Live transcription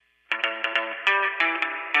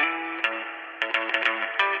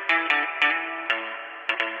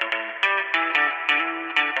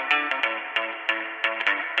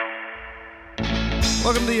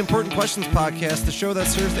Welcome to the Important Questions Podcast, the show that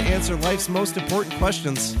serves to answer life's most important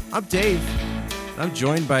questions. I'm Dave. I'm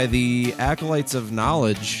joined by the acolytes of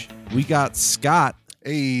knowledge. We got Scott.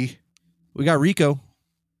 Hey. We got Rico.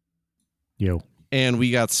 Yo. And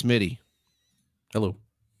we got Smitty. Hello.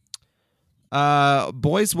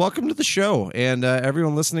 Boys, welcome to the show. And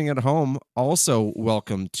everyone listening at home, also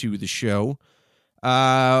welcome to the show.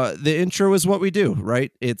 The intro is what we do,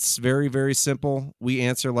 right? It's very, very simple. We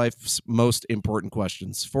answer life's most important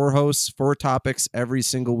questions. 4 hosts, 4 topics every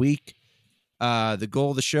single week. The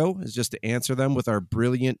goal of the show is just to answer them with our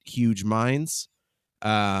brilliant, huge minds.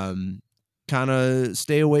 Kind of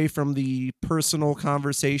stay away from the personal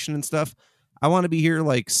conversation and stuff. I want to be here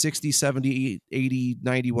like 60, 70, 80,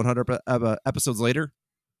 90, 100 episodes later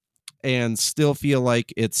and still feel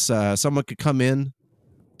like it's someone could come in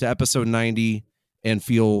to episode 90 and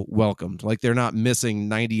feel welcomed, like they're not missing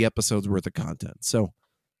 90 episodes worth of content. So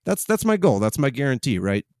that's my goal. That's my guarantee,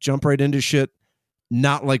 right? Jump right into shit,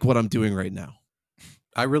 not like what I'm doing right now.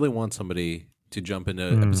 I really want somebody to jump into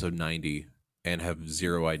episode 90 and have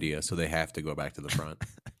zero idea, so they have to go back to the front.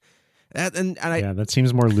 That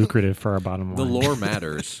seems more lucrative for our bottom line. The lore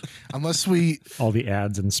matters. Unless we... All the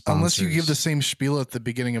ads and sponsors. Unless you give the same spiel at the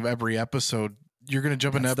beginning of every episode, you're going to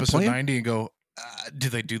jump into episode 90 and go, do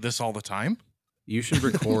they do this all the time? You should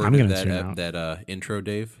record that intro,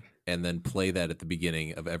 Dave, and then play that at the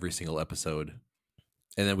beginning of every single episode,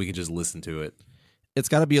 and then we can just listen to it. It's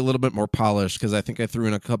got to be a little bit more polished because I think I threw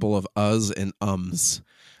in a couple of uhs and ums.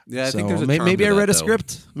 Yeah, I so think there's a maybe I read a though.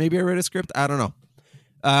 script. Maybe I read a script. I don't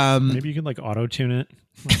know. Maybe you could like auto tune it,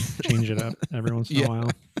 like, change it up every once in a while,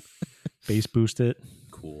 bass boost it.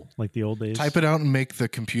 Cool, like the old days. Type it out and make the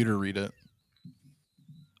computer read it.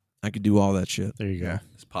 I could do all that shit. There you go.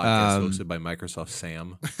 This podcast hosted by Microsoft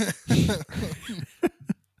Sam.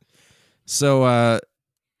 So,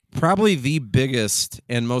 probably the biggest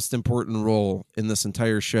and most important role in this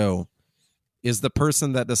entire show is the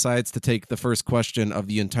person that decides to take the first question of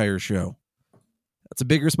the entire show. That's a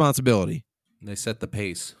big responsibility. They set the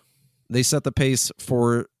pace. They set the pace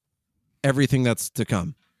for everything that's to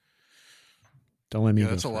come. Don't let me.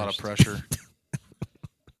 That's a lot of pressure.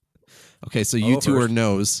 Okay, so you two are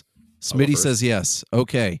no's. Smitty says yes.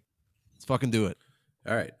 Okay, let's fucking do it.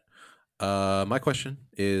 All right. My question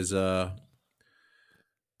is, how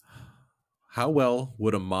well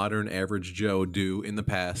would a modern average Joe do in the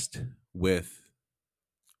past with,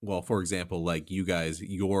 well, for example, like you guys,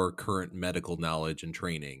 your current medical knowledge and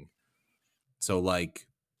training? So, like,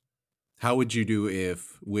 how would you do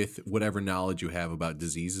if, with whatever knowledge you have about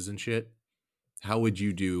diseases and shit, how would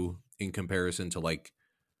you do in comparison to, like,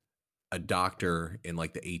 a doctor in,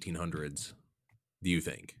 like, the 1800s, do you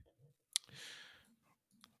think?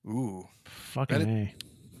 Ooh. Fucking A.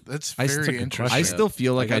 That's very interesting. I still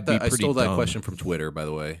feel like I'd be pretty I stole that dumb. question from Twitter, by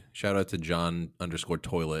the way. Shout out to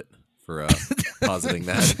John_toilet for positing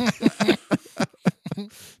that.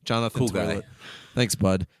 Jonathan Cool Toilet. guy. Thanks,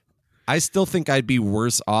 bud. I still think I'd be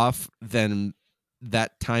worse off than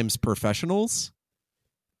that time's professionals.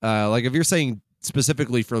 Like if you're saying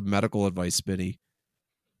specifically for medical advice, Smitty,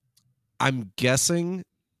 I'm guessing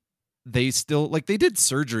they still they did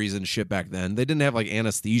surgeries and shit back then. They didn't have like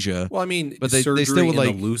anesthesia. Well, I mean, but surgery they still would, in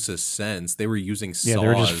like, the loosest sense. They were using saws they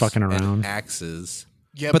were just fucking and around. axes.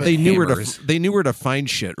 Yeah, but they knew hammers. where to find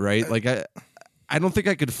shit, right? Like I don't think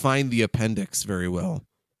I could find the appendix very well.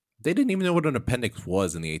 They didn't even know what an appendix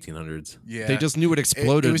was in the 1800s. Yeah. They just knew it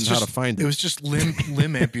exploded was and how just- to find it. It was just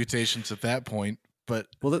limb amputations at that point. But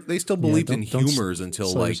Well, they still believed in don't humors until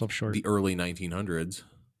sell like yourself short. the early 1900s.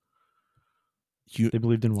 They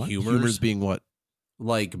believed in what? Humors being what?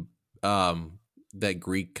 Like that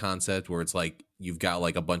Greek concept where it's like you've got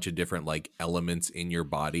like a bunch of different like elements in your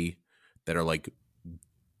body that are like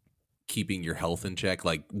keeping your health in check.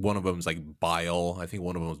 Like one of them is like bile. I think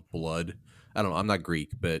one of them was blood. I don't know. I'm not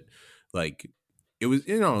Greek, but like it was,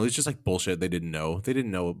 it was just like bullshit. They didn't know. They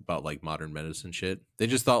didn't know about like modern medicine shit. They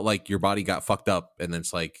just thought like your body got fucked up, and then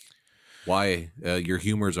it's like, why your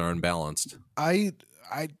humors are unbalanced. I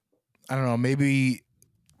don't know, maybe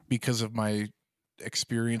because of my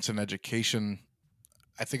experience and education,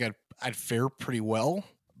 I think I'd fare pretty well.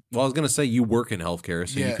 Well, I was gonna say you work in healthcare,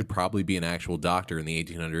 so you Yeah. could probably be an actual doctor in the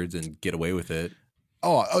 1800s and get away with it.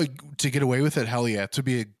 Oh, to get away with it, hell yeah. To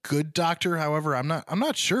be a good doctor, however, I'm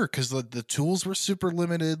not sure because the tools were super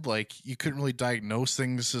limited. Like you couldn't really diagnose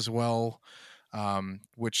things as well,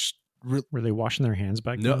 which Were they washing their hands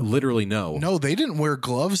back No, then? literally no. no, they didn't wear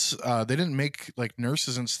gloves. They didn't make like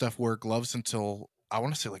nurses and stuff wear gloves until I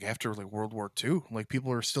want to say like after like World War II. Like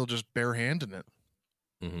people are still just barehanding it.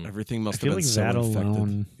 Mhm. Everything I must feel have been like so that infected.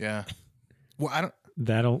 alone. Yeah. Well,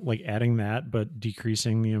 that'll like adding that, but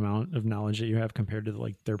decreasing the amount of knowledge that you have compared to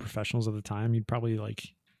like their professionals at the time, you'd probably like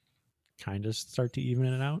kind of start to even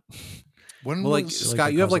it out. When Well, like was, Scott,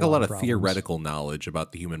 it you have causes like a lot of problems. theoretical knowledge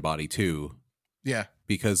about the human body too, yeah.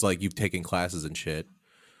 because like you've taken classes and shit.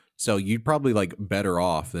 So you'd probably like better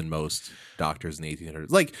off than most doctors in the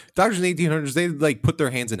 1800s. Like doctors in the 1800s, they like put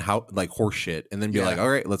their hands in like horse shit and then be Yeah. like, all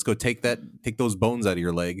right, let's go take those bones out of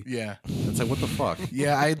your leg. Yeah. It's like, what the fuck?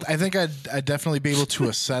 Yeah, I think I'd definitely be able to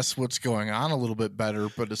assess what's going on a little bit better.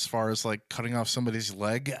 But as far as like cutting off somebody's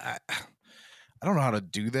leg, I don't know how to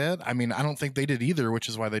do that. I mean, I don't think they did either, which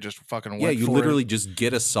is why they just fucking went Yeah, you for literally it. just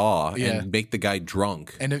get a saw Yeah. and make the guy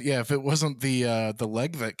drunk. And if it wasn't the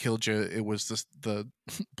leg that killed you, it was the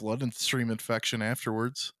blood and stream infection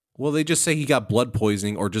afterwards. Well, they just say he got blood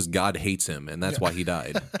poisoning or just God hates him, and that's why he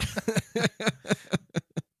died.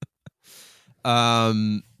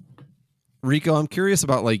 Rico, I'm curious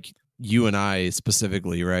about like you and I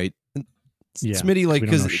specifically, right? Yeah, Smitty, like we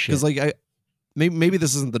don't know because shit. like I maybe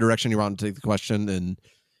this isn't the direction you want to take the question, and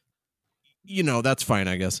that's fine,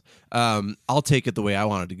 I guess. I'll take it the way I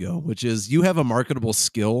wanted to go, which is you have a marketable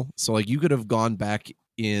skill, so like you could have gone back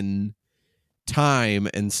in time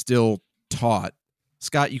and still taught.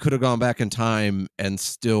 Scott, you could have gone back in time and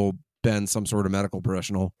still been some sort of medical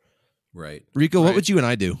professional. Right. Rico, what Right. would you and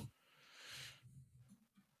I do?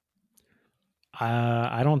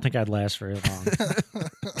 I don't think I'd last very long.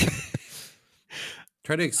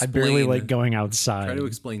 Try to I explain. barely like going outside. Try to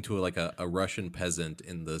explain to like a Russian peasant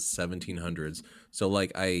in the 1700s. So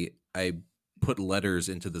like I put letters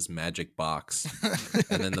into this magic box,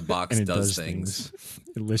 and then the box and it does things.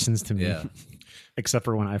 It listens to me. Yeah. Except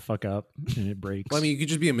for when I fuck up and it breaks. Well, I mean, you could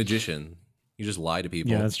just be a magician. You just lie to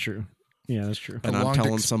people. yeah, that's true. Yeah, that's true. And A I'm long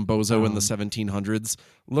telling ex- some bozo in the um, 1700s,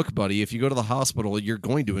 look, buddy, if you go to the hospital, you're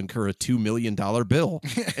going to incur a $2 million bill,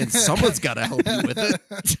 and someone's got to help you with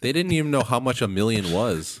it. They didn't even know how much a million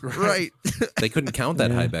was. Right. They couldn't count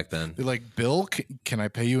that Yeah. high back then. They're like, Bill, can I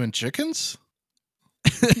pay you in chickens?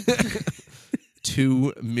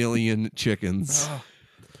 2 million chickens.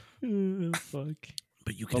 Fuck.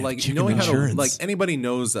 But you can But have like chicken knowing how to insurance. like anybody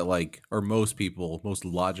knows that like or most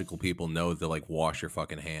logical people know to like wash your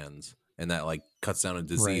fucking hands, and that like cuts down a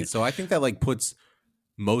disease. Right. So I think that like puts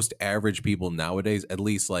most average people nowadays at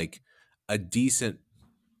least like a decent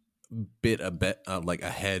bit like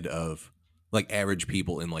ahead of like average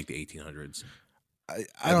people in like the 1800s. I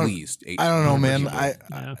At don't. least. I don't know, man. people.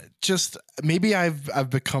 Yeah. Just maybe I've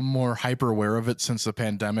become more hyper aware of it since the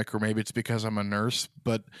pandemic, or maybe it's because I'm a nurse.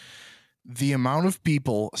 But the amount of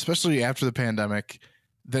people, especially after the pandemic,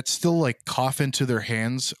 that still like cough into their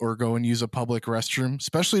hands or go and use a public restroom,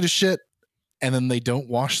 especially to shit, and then they don't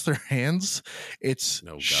wash their hands. It's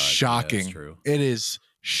Oh, God. Yeah, shocking. that's true. It is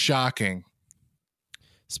shocking.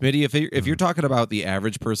 Smitty, if you're talking about the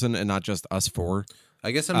average person and not just us four,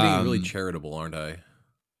 I guess I'm being really Um, charitable, aren't I?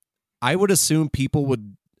 I would assume people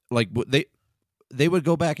would like they would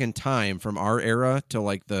go back in time from our era to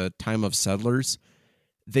like the time of settlers.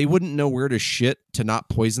 They wouldn't know where to shit to not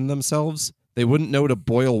poison themselves. They wouldn't know to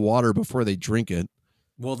boil water before they drink it.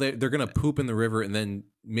 Well, they're going to poop in the river, and then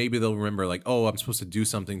maybe they'll remember, like, oh, I'm supposed to do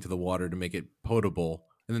something to the water to make it potable,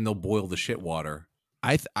 and then they'll boil the shit water.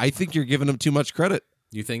 I think you're giving them too much credit.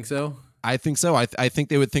 You think so? I think so. I think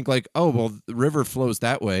they would think like, oh, well, the river flows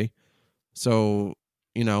that way. So,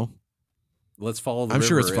 Let's follow the I'm river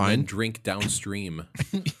sure it's and fine. then drink downstream.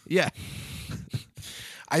 yeah.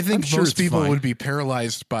 I think I'm sure most it's people fine. would be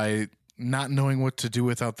paralyzed by not knowing what to do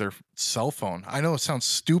without their cell phone. I know it sounds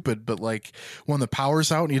stupid, but like when the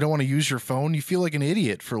power's out and you don't want to use your phone, you feel like an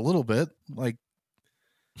idiot for a little bit. Like,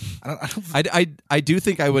 I don't I do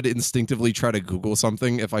think I would instinctively try to Google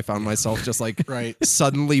something if I found myself just like right.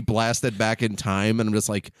 suddenly blasted back in time, and I'm just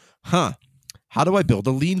like, huh, how do I build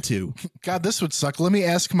a lean-to? God, this would suck. Let me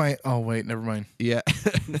ask my. Oh wait, never mind. Yeah.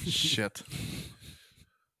 Shit.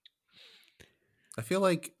 I feel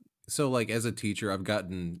like, so like as a teacher, I've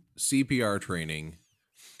gotten CPR training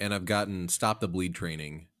and I've gotten stop the bleed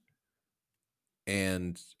training.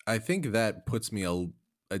 And I think that puts me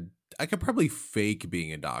I could probably fake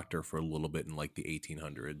being a doctor for a little bit in like the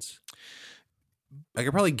 1800s. I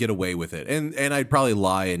could probably get away with it. And I'd probably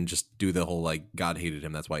lie and just do the whole like God hated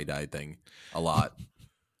him, that's why he died thing a lot.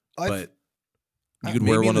 But You could maybe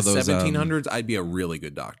wear one in of the those 1700s, I'd be a really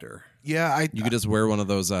good doctor. Yeah, you could just wear one of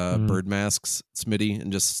those bird masks, Smitty,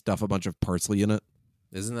 and just stuff a bunch of parsley in it.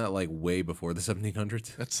 Isn't that like way before the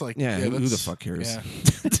 1700s? That's like Yeah, who the that's- fuck cares? Yeah.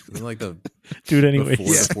 Isn't like the Dude, anyways.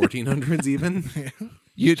 before the 1400s even?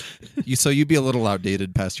 So you'd be a little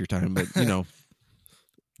outdated past your time, but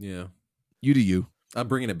Yeah. you do you. I'm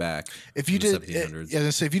bringing it back. If you from did, the 1700s. yeah,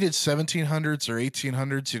 so if you did 1700s or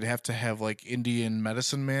 1800s, you'd have to have like Indian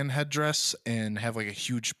medicine man headdress and have like a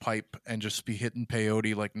huge pipe and just be hitting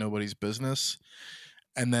peyote like nobody's business,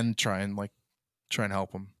 and then try and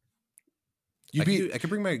help them. I could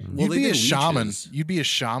bring my. Well, You'd they be a did shaman. leeches. You'd be a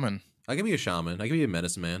shaman. I could be a shaman. I could be a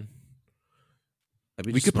medicine man. I'd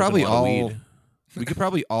be We just could smoking probably a lot of all weed. we could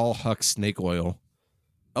probably all huck snake oil.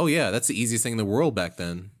 Oh yeah, that's the easiest thing in the world back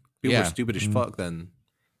then. People Yeah. were stupid as Mhm. fuck then,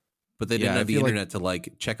 but they Yeah, didn't I have the feel like- internet to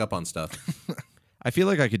like check up on stuff. I feel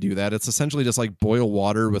like I could do that. It's essentially just like boil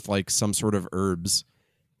water with like some sort of herbs,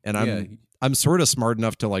 and Yeah. I'm sort of smart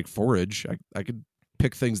enough to like forage. I could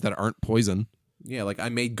pick things that aren't poison. Yeah, like I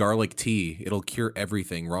made garlic tea. It'll cure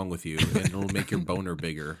everything wrong with you, and it'll make your boner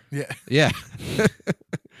bigger. Yeah. Yeah,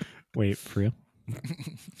 Wait, for real?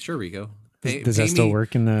 Sure, Rico. Does that still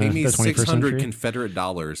work in Pay the me 21st 600 century? Confederate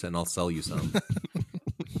dollars, and I'll sell you some.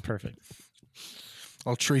 Perfect.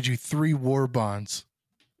 I'll trade you 3 war bonds.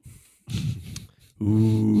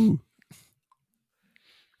 ooh.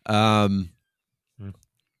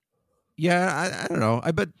 Yeah, I don't know.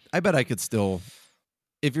 I bet I could still.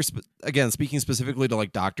 If you're again speaking specifically to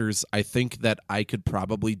like doctors, I think that I could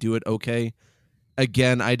probably do it okay.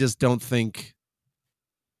 Again, I just don't think.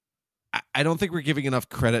 I don't think we're giving enough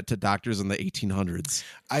credit to doctors in the 1800s.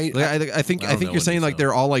 I I think I don't know you're saying any like so.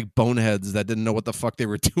 they're all like boneheads that didn't know what the fuck they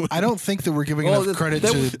were doing. I don't think that we're giving Well, enough credit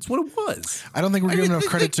that's what it was. I don't think we're I giving mean, enough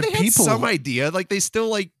credit they to had people. some idea, like they still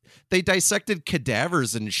like they dissected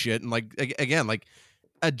cadavers and shit, and like again, like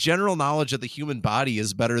a general knowledge of the human body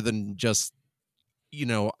is better than just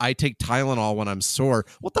I take Tylenol when I'm sore.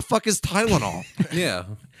 What the fuck is Tylenol? Yeah,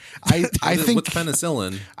 I think what's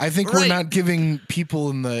penicillin? I think we're Right. not giving people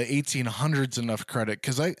in the 1800s enough credit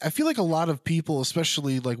because I feel like a lot of people,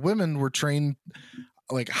 especially like women, were trained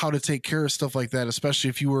like how to take care of stuff like that. Especially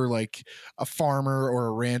if you were like a farmer or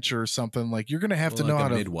a rancher or something. Like you're gonna have to know Like how a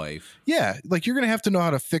to midwife. yeah, like you're gonna have to know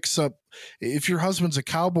how to fix up if your husband's a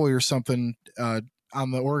cowboy or something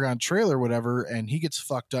on the Oregon Trail or whatever, and he gets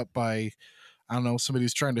fucked up by I don't know somebody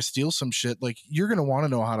who's trying to steal some shit. Like you're gonna want to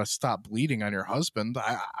know how to stop bleeding on your husband.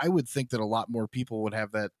 I would think that a lot more people would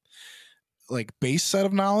have that like base set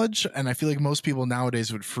of knowledge, and I feel like most people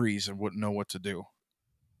nowadays would freeze and wouldn't know what to do.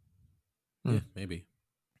 Yeah, maybe.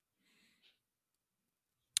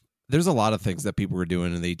 There's a lot of things that people were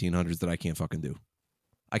doing in the 1800s that I can't fucking do.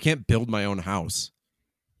 I can't build my own house.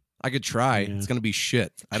 I could try. Yeah. It's gonna be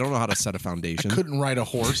shit. I don't know how to set a I foundation. couldn't ride a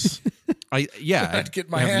horse. I I'd get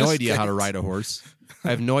my I have no ass idea how to kicked. ride a horse.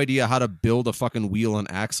 I have no idea how to build a fucking wheel and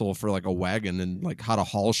axle for like a wagon and like how to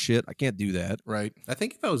haul shit. I can't do that. Right. I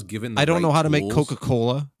think if I was given, the I don't right know how to make tools-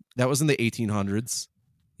 Coca-Cola. That was in the 1800s.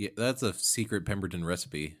 Yeah, that's a secret Pemberton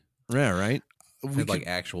recipe. Yeah, right. We Had like could,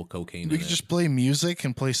 actual cocaine. we in could it. just play music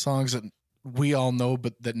and play songs that we all know,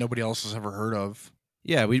 but that nobody else has ever heard of.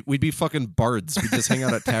 Yeah, we'd be fucking bards. We'd just hang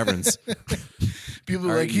out at taverns. People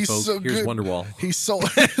All are right, like, you he's folk, so here's good. Wonderwall. He's so.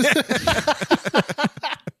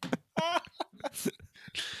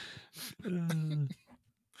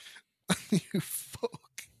 You folk.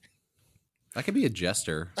 I could be a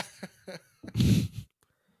jester.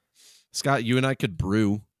 Scott, you and I could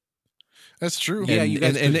brew. That's true. Yeah, and, you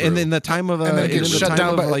guys and, could and brew. in the time of And then in get the shut time down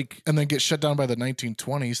of by like and then get shut down by the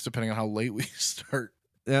 1920s, depending on how late we start.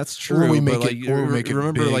 that's true. we but, make like, it- or we make it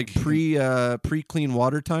remember big. like pre clean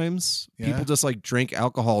water times, Yeah. people just like drank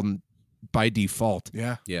alcohol by default.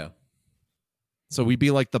 Yeah. Yeah. So we'd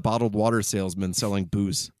be like the bottled water salesman selling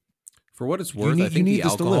booze. For what it's You worth, need- I you think need the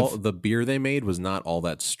this to alcohol, live. the beer they made was not all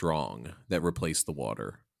that strong that replaced the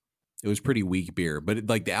water. It was pretty weak beer, but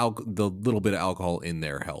like the little bit of alcohol in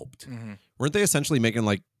there helped. Weren't they essentially making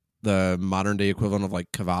like the modern day equivalent of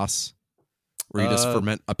like kvass, where you just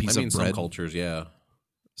ferment a piece I mean, of some bread, cultures, yeah.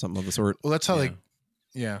 something of the sort? Well, that's how Yeah. like,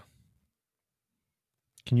 yeah.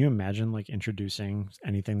 Can you imagine like introducing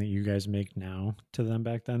anything that you guys make now to them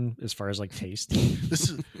back then, as far as like taste? This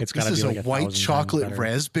is It's this got to is be like a 1,000 white times chocolate better.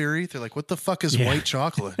 raspberry. They're like, what the fuck is Yeah. white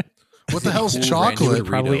chocolate? What the hell's Cool It chocolate? would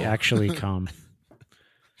probably Dorito. actually come.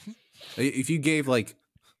 If you gave like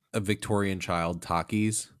a Victorian child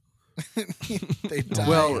Takis, They die.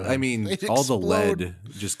 well, I mean, They'd all the explode. lead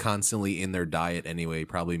just constantly in their diet anyway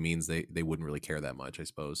probably means they wouldn't really care that much, I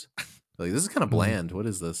suppose. Like, this is kind of bland. What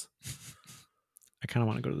is this? I kind of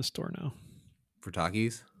want to go to the store now. For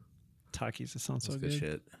Takis? Takis, it sounds so That's good. good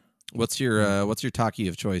shit. What's your taki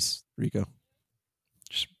of choice, Rico?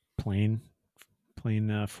 Just plain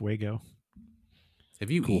fuego.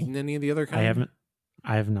 Have you eaten any of the other kind?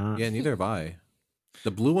 I have not. Yeah, neither have I. The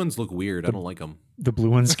blue ones look weird. I don't like them. The blue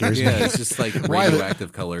one scares Yeah, me. it's just like Why the-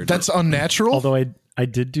 radioactive colored. That's unnatural. Although I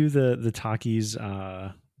did do the Takis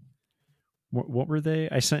What were they?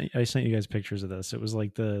 I sent you guys pictures of this. It was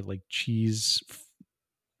like the cheese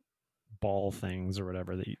ball things or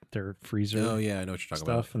whatever that they're freezer. Oh yeah, I know what you're talking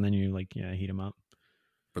stuff, about. and then you heat them up.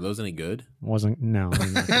 Were those any good? No.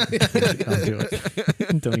 Don't do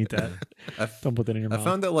it. Don't eat that. Don't put that in your mouth. I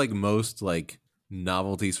found that like most like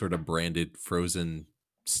novelty sort of branded frozen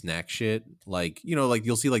snack shit, like like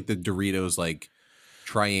you'll see like the Doritos like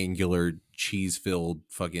triangular cheese filled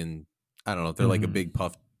fucking, I don't know, they're like a big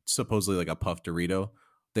puff, supposedly like a puffed Dorito.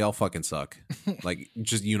 They all fucking suck. Like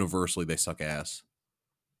just universally they suck ass.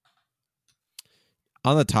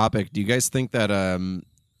 On the topic, do you guys think that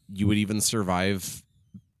you would even survive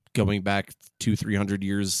going back 200-300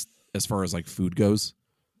 years as far as like food goes?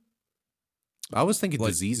 I was thinking Like-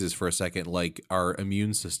 diseases for a second, like our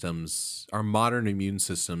modern immune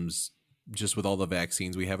systems, just with all the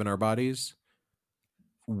vaccines we have in our bodies.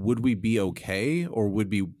 Would we be okay, or would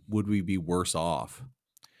we be worse off?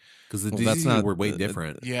 Because the Well, that's diseases not- were way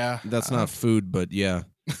different. Yeah, That's not food, but yeah.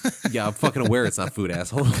 Yeah, I'm fucking aware it's not food,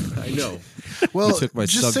 asshole. I know. well. You took my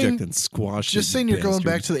just subject saying, and squashed it. just you saying you're going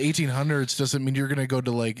back bastard. to the 1800s doesn't mean you're going to go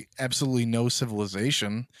to like absolutely no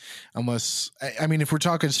civilization, unless I mean if we're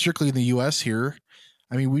talking strictly in the U.S. here,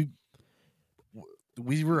 I mean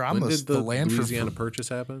we were on When the, did the land Louisiana for Purchase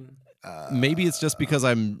happen? Maybe it's just because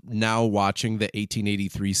I'm now watching the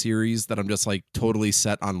 1883 series that I'm just like totally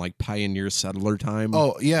set on like pioneer settler time.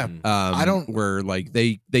 Oh yeah, I don't- where like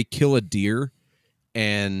they kill a deer,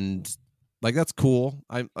 and like that's cool.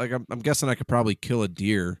 I'm guessing I could probably kill a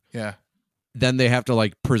deer. yeah. Then they have to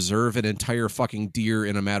like preserve an entire fucking deer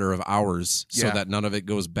in a matter of hours so Yeah. that none of it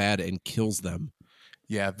goes bad and kills them.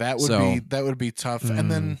 Yeah, that would be tough. And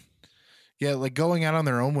then, yeah, like going out on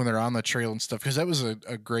their own when they're on the trail and stuff, because that was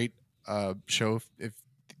a great show. If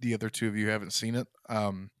the other two of you haven't seen it,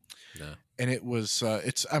 No. and it was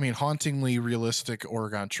hauntingly realistic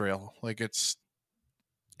Oregon Trail. Like it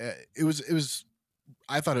was.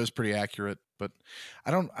 I thought it was pretty accurate, but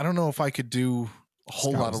I don't know if I could do a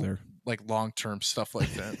whole Scott lot was of there. like long term stuff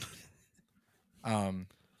like that. I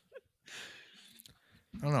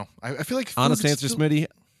don't know. I feel like food Honest is answer, still- Smitty.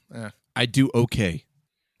 Yeah. I do okay.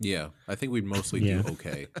 Yeah, I think we'd mostly Yeah. do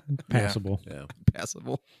okay. Passable. Yeah.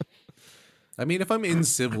 Passable. I mean, if I'm in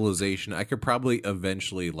civilization, I could probably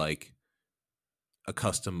eventually like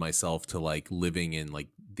accustom myself to like living in like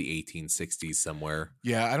the 1860s somewhere,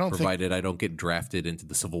 Yeah, I don't think provided I don't get drafted into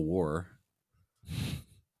the Civil War.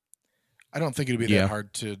 it'd be Yeah. that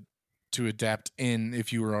hard to adapt in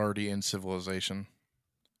if you were already in civilization.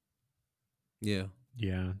 Yeah.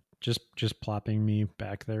 Yeah. Just plopping me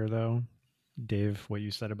back there though. Dave, what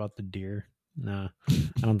you said about the deer. Nah.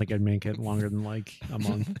 I don't think I'd make it longer than like a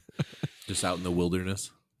month. Just out in the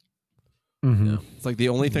wilderness. Mhm. Yeah. It's like the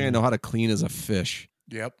only thing I know how to clean is a fish.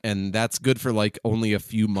 Yep. And that's good for like only a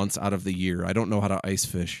few months out of the year. I don't know how to ice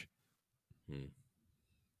fish. Hmm.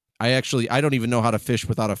 I don't even know how to fish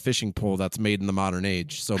without a fishing pole that's made in the modern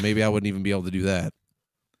age. So maybe I wouldn't even be able to do that.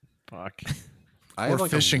 Fuck. I Or have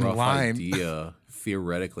like fishing a rough line. idea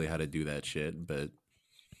theoretically how to do that shit, but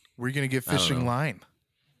Where are you gonna get I don't fishing know. line?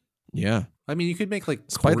 Yeah. I mean, you could make like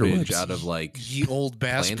Spider cordage webs. out of like Ye old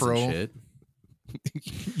Bass plants Pro. and shit.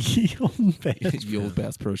 Ye olde Bass The old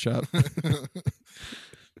Bass Pro Shop.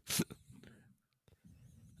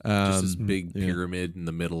 Just this Um, big yeah. pyramid in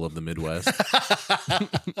the middle of the Midwest.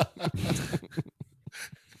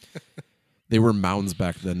 They were mounds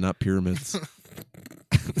back then, not pyramids.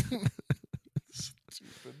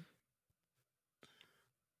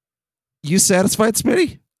 You satisfied,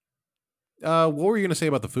 Smitty? What were you gonna say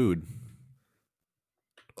about the food?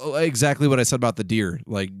 Oh, exactly what I said about the deer.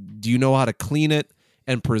 Like, do you know how to clean it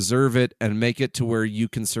and preserve it and make it to where you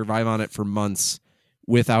can survive on it for months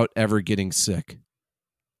without ever getting sick?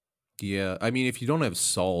 Yeah, I mean, if you don't have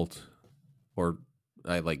salt, or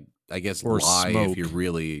I guess Or lye smoke. if you're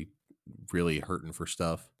really, really hurting for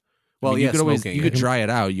stuff. Well, I mean, yeah, you could always smoking. you could dry it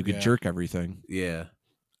out. You could Yeah. jerk everything. Yeah,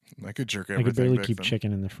 I could jerk I everything. could barely back keep then.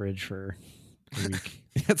 chicken in the fridge for a week.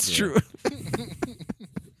 That's Yeah. true.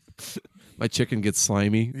 My chicken gets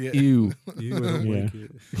slimy. Yeah. Ew. Yeah.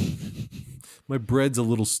 My bread's a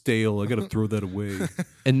little stale. I gotta throw that away.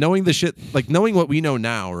 And knowing the shit, like knowing what we know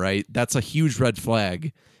now, right? That's a huge red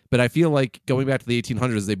flag. But I feel like going back to the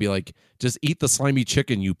 1800s, they'd be like, just eat the slimy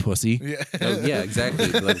chicken, you pussy. Yeah. Oh, yeah, exactly.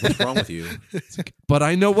 Like, what's wrong with you? But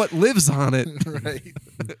I know what lives on it. Right.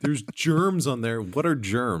 There's germs on there. What are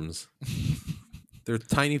germs? They're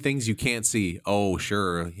tiny things you can't see. Oh,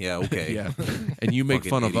 sure. Yeah, okay. Yeah. And you make Fucking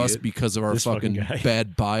fun of us idiot. because of our This fucking fucking guy.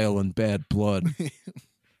 bad bile and bad blood.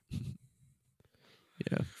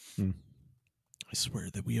 Yeah. Hmm. I swear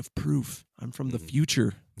that we have proof. I'm from the Mhm.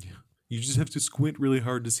 future. You just have to squint really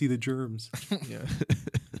hard to see the germs. Yeah.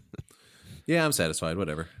 Yeah, I'm satisfied.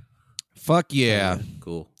 Whatever. Fuck yeah.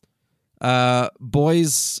 Cool.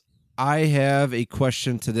 Boys, I have a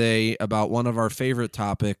question today about one of our favorite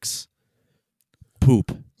topics,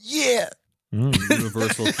 poop. Yeah.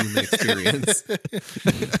 Universal human experience.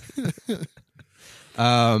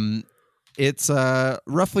 It's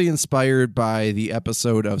roughly inspired by the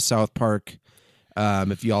episode of South Park.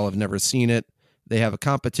 If y'all have never seen it, they have a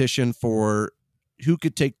competition for who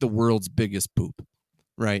could take the world's biggest poop,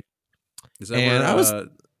 right? Is that And where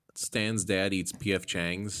Stan's dad eats P.F.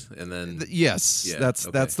 Chang's and then Yes, Yeah, that's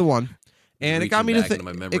okay. the one. And it got me to Reaching back into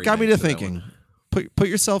my memory it got me to banks for that thinking. one. Put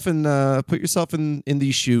yourself in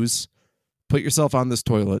these shoes. Put yourself on this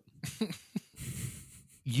toilet.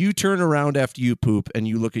 You turn around after you poop and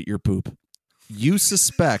you look at your poop. You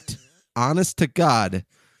suspect, honest to God,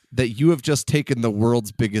 that you have just taken the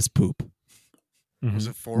world's biggest poop. Was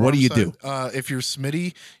it What do you forearm side? If you're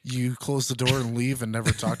Smitty, you close the door and leave and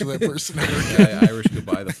never talk to that person ever again. Yeah, Irish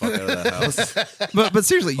goodbye the fuck out of that house. But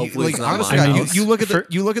seriously, Hopefully like it's not honest to my God, house. you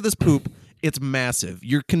look at this poop. It's massive.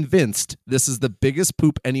 You're convinced this is the biggest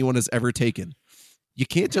poop anyone has ever taken. You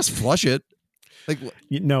can't just flush it. Like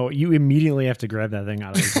You immediately have to grab that thing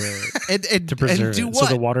out of the toilet and to preserve and do it what?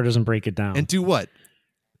 so the water doesn't break it down. And do what?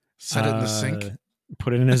 Set it in the sink.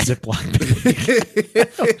 Put it in a Ziploc.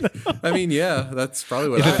 I mean, yeah, that's probably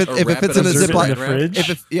what If it wrap fits in a Preserve it in Ziploc the fridge.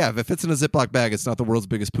 If it fits in a Ziploc bag, it's not the world's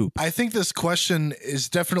biggest poop. I think this question is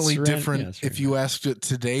definitely Saran- different yeah, if saran you asked it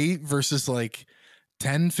today versus like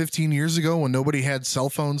 10, 15 years ago when nobody had cell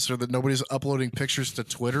phones or that nobody's uploading pictures to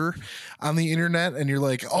Twitter on the internet. And you're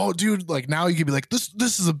like, oh, dude, like now you could be like, this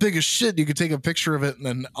is the biggest shit. You could take a picture of it and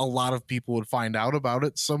then a lot of people would find out about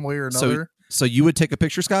it some way or another. So you would take a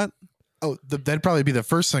picture, Scott? That'd probably be the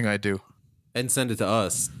first thing I do. and send it to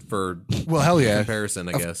us for Well, hell yeah. comparison,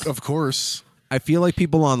 I guess. Of course. I feel like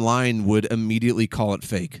people online would immediately call it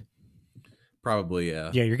fake. Probably,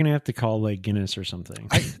 yeah. Yeah, you're gonna have to call like Guinness or something.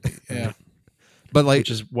 Yeah. But like,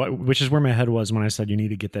 which is where my head was when I said you need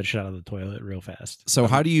to get that shit out of the toilet real fast. so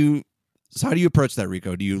how do you approach that,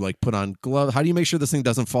 Rico? Do you like put on gloves? How do you make sure this thing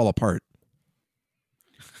doesn't fall apart?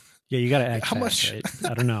 Yeah, you got to act How fast, much-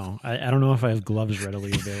 right? I don't know. I don't know if I have gloves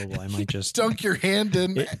readily available. I might just. Dunk your hand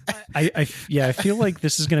in. I feel like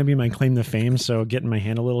this is going to be my claim to fame. So getting my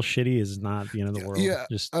hand a little shitty is not the end of the world. Yeah,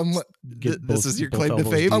 just This both- is your both claim to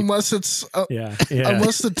elbows fame? deep. unless it's Yeah.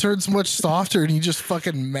 unless it turns much softer and you just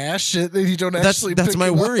fucking mash it and you don't That's actually. pick my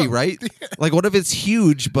it worry, up. right? Like, what if it's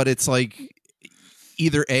huge, but it's like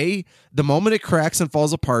either A, the moment it cracks and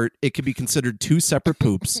falls apart, it could be considered two separate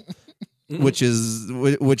poops, which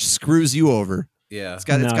screws you over. Yeah. It's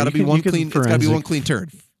got No, to you be could- one you could clean. It's got to be one forensic- clean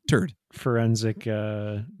turd. Forensic,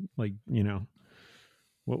 like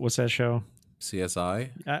what's that show? CSI.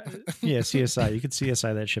 Yeah, CSI. You could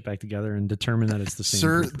CSI that shit back together and determine that it's the same.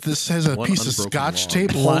 Sir, poop. this has a One piece of unbroken scotch log.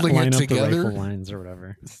 tape holding Line it up the together. rifle lines or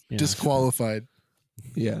whatever. Yeah. Disqualified.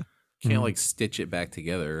 Yeah, Can't like stitch it back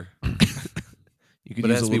together. you could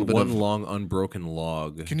But it use has a to be little bit one of. long unbroken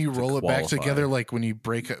log. Can you to roll it back qualify. together like when you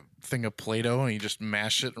break a thing of Play-Doh and you just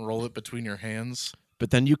mash it and roll it between your hands?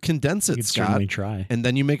 But then you condense You it, could Scott, certainly try. and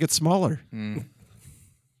then you make it smaller.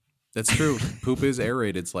 That's true. Poop is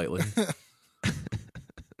aerated slightly.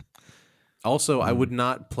 Also, I would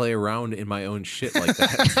not play around in my own shit like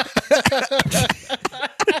that.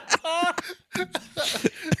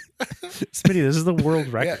 Smitty, this is the world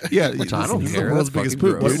record. Yeah, I don't this is care. the world's That's biggest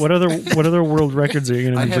fucking poop. gross. dude. What other world records are you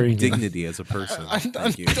going I to be have breaking? dignity as a person.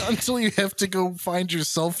 Thank you. Until you have to go find your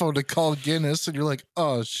cell phone to call Guinness and you're like,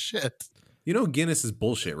 oh shit. You know, Guinness is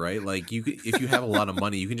bullshit, right? Like, if you have a lot of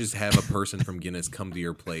money, you can just have a person from Guinness come to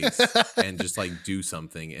your place and just like do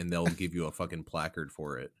something, and they'll give you a fucking placard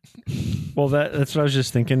for it. Well, that's what I was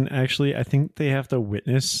just thinking. Actually, I think they have to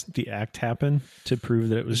witness the act happen to prove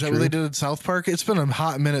that it was Is that true. what they did in South Park? It's been a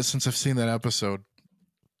hot minute since I've seen that episode.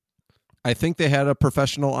 I think they had a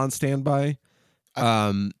professional on standby.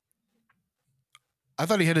 I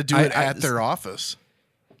thought he had to do it at their office.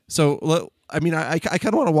 So, I mean, I kind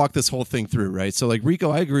of want to walk this whole thing through, right? So, like,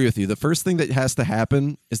 Rico, I agree with you. The first thing that has to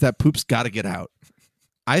happen is that poop's got to get out.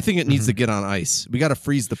 I think it needs to get on ice. We got to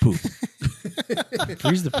freeze the poop.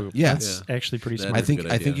 Freeze the poop. Yeah. That's actually pretty That smart. I is a think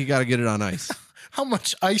good I think idea. you got to get it on ice. How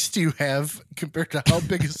much ice do you have compared to how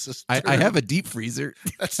big is this? I have a deep freezer.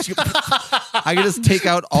 That's I can just take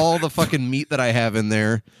out all the fucking meat that I have in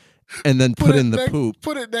there, and then put in the poop.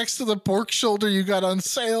 Put it next to the pork shoulder you got on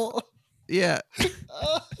sale. Yeah,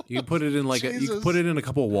 You can put it in like you Jesus. can put it in a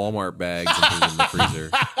couple Walmart bags and put it in the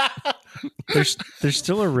freezer. There's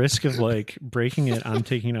still a risk of like breaking it on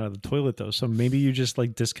taking it out of the toilet though. So maybe you just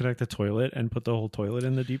like disconnect the toilet and put the whole toilet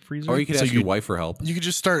in the deep freezer. Or you could ask your wife for help You could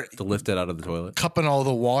just start to lift it out of the toilet. cupping all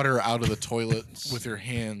the water out of the toilet with your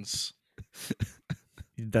hands.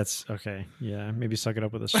 That's okay. Yeah, maybe suck it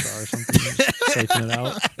up with a straw or something. Siphon it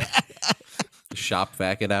out. Shop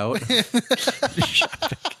vac it out.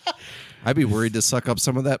 I'd be worried to suck up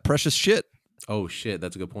some of that precious shit. Oh shit,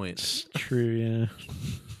 that's a good point. True. Yeah.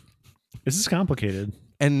 This is complicated.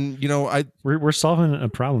 And We're solving a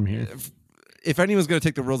problem here. if anyone's going to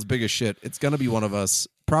take the world's biggest shit, it's going to be one of us,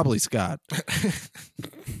 probably Scott.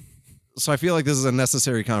 So I feel like this is a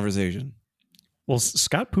necessary conversation. Well,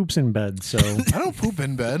 Scott poops in bed, so I don't poop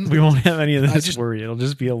in bed. we won't have any of I this just worry. It'll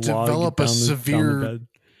just be a log develop a down the severe bed.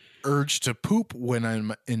 urge to poop when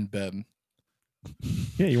I'm in bed.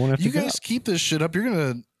 Yeah, you won't have to. You get guys up. keep this shit up. You're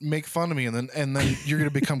gonna make fun of me, and then you're gonna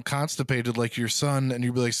become constipated like your son, and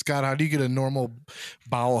you'll be like, Scott, how do you get a normal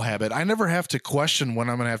bowel habit? I never have to question when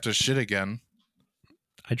I'm gonna have to shit again.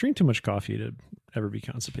 I drink too much coffee to ever be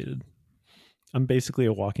constipated. I'm basically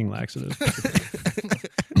a walking laxative.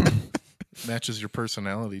 Matches your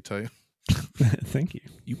personality type. Thank you.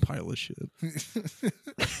 You pile of shit.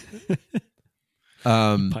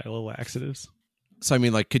 Um, Pile of laxatives. so I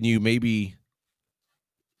mean, like, can you maybe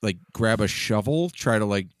like grab a shovel, try to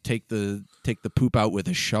like take the poop out with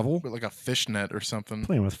a shovel? With like a fishnet or something.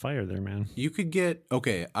 Playing with fire there, man. You could get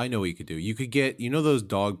I know what you could do. You could get those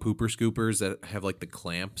dog pooper scoopers that have like the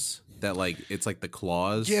clamps that like it's like the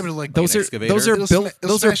claws. Yeah, but like Those an are excavator? those are It'll built it'll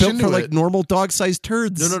those are smash built into for like it. normal dog sized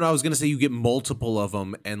turds. No, I was gonna say you get multiple of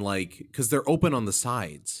them and like because they're open on the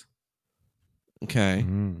sides Okay.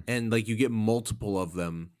 Mm. and like you get multiple of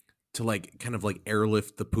them to like kind of like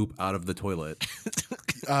airlift the poop out of the toilet.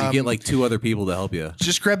 You get like two other people to help you.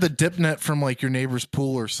 just grab the dip net from like your neighbor's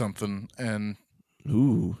pool or something and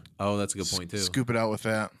Ooh. Oh, that's a good point too. scoop it out with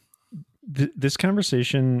that. This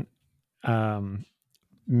conversation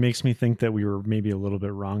makes me think that we were maybe a little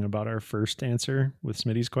bit wrong about our first answer with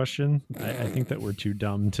Smitty's question. I think that we're too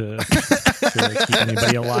dumb to keep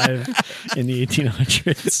anybody alive in the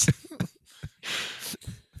 1800s.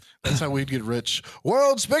 That's how we'd get rich.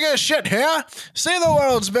 World's biggest shit here. Say the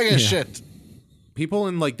world's biggest Yeah. shit. People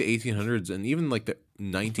in like the 1800s and even like the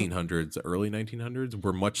 1900s, the early 1900s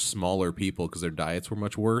were much smaller people because their diets were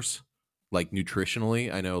much worse. Like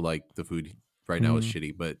nutritionally, I know like the food right now is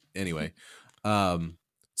shitty, but anyway.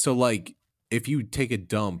 So like if you take a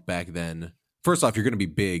dump back then, first off, you're going to be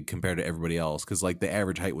big compared to everybody else because like the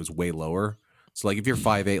average height was way lower. So like if you're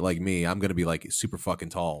 5'8" like me, I'm going to be like super fucking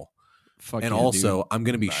tall. Fuck And yeah, also, dude. I'm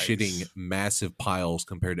going to be Nice. shitting massive piles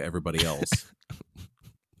compared to everybody else.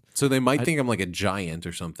 So they might think I'm like a giant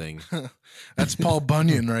or something. That's Paul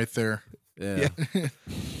Bunyan right there. Yeah.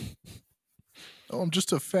 Oh, I'm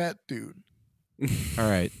just a fat dude. All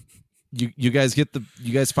right. You guys you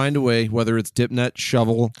guys find a way, whether it's dip net,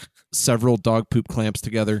 shovel, several dog poop clamps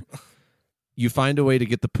together. You find a way to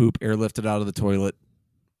get the poop airlifted out of the toilet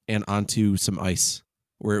and onto some ice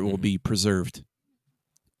where it will be preserved.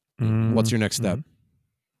 What's your next step?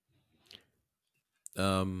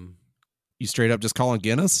 You straight up just calling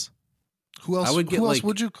Guinness? Who else? I would get, who else like-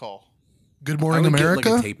 would you call? Good I Morning would America. get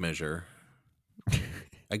like a tape measure.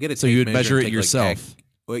 I get a So tape you would measure measure and it take, yourself?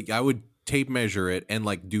 I would tape measure it and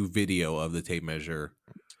like do video of the tape measure.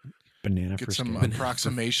 Banana Get for some scale.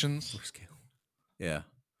 approximations. For scale. Yeah.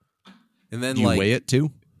 And then Do you like weigh it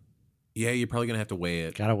too? yeah, you're probably gonna have to weigh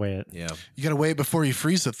it. Gotta weigh it. Yeah. You gotta wait before you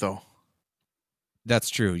freeze it, though. That's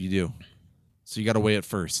true. You do. So you got to weigh it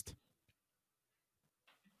first.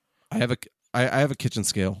 I have a kitchen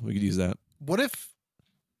scale. We could use that. What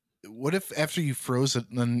if after you froze it,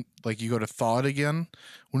 and then like you go to thaw it again?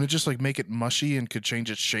 Wouldn't it just like make it mushy and could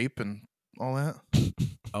change its shape and all that?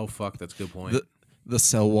 Oh fuck, that's a good point. The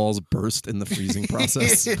cell walls burst in the freezing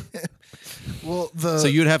process. Well, So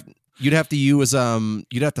you'd have to use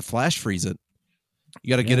you'd have to flash freeze it. You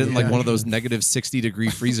got to get it in like yeah. one of those negative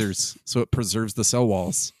 60-degree freezers so it preserves the cell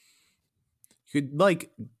walls. You could like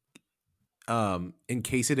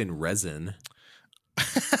encase it in resin.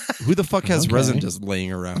 Who the fuck has Okay. resin just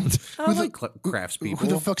laying around? I like crafts people. Who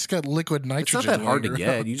the fuck's got liquid It's nitrogen? not that hard to laying get.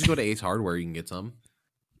 around? You just go to Ace Hardware, you can get some.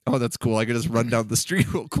 Oh, that's cool. I could just run down the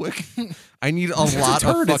street real quick. I need a lot It's a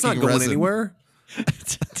turd. of It's not fucking going resin. anywhere.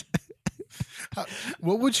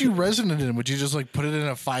 What would you resin it in? Would you just like put it in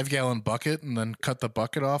a 5-gallon bucket and then cut the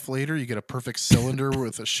bucket off later? You get a perfect cylinder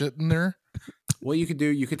with a shit in there. What you could do,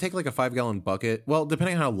 you could take like a 5-gallon bucket. Well,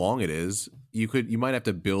 depending on how long it is, you might have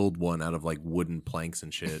to build one out of like wooden planks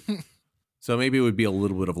and shit. So maybe it would be a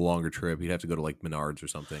little bit of a longer trip. You'd have to go to like Menards or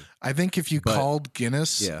something. I think if you But- called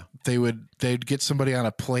Guinness, Yeah. they'd get somebody on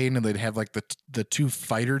a plane and they'd have like the 2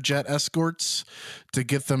 fighter jet escorts to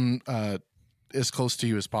get them as close to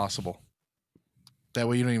you as possible. That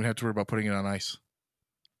way you don't even have to worry about putting it on ice.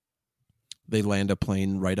 They land a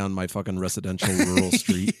plane right on my fucking residential rural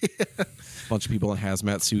street. Bunch of people in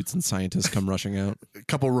hazmat suits and scientists come rushing out. A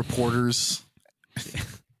couple reporters.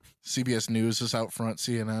 CBS News is out front,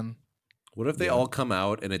 CNN. What if they all come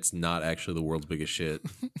out and it's not actually the world's biggest shit?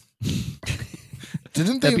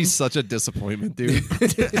 Didn't That'd they be such a disappointment, dude.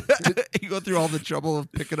 You go through all the trouble of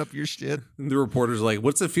picking up your shit. The reporter's like,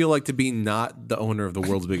 what's it feel like to be not the owner of the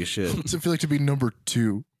world's biggest shit? What's it feel like to be number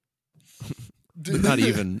 2? Not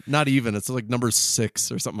even. It's like number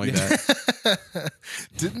 6 or something like that.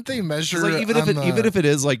 Didn't they measure It's like even if it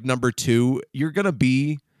is like number 2, you're gonna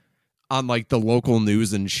be on like the local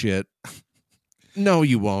news and shit. No,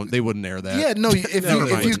 you won't. They wouldn't air that. Yeah, no, if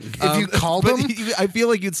Never you called but them, I feel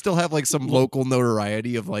like you'd still have like some local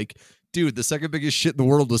notoriety of like, dude, the second biggest shit in the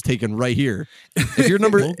world was taken right here. If you're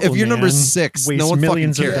number Local number man 6, no wastes one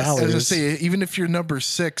millions fucking of cares. dollars. I was gonna say, even if you're number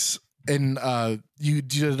 6 and you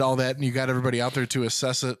did all that and you got everybody out there to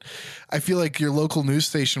assess it, I feel like your local news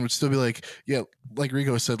station would still be like, yeah, like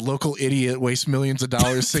Rico said, local idiot wastes millions of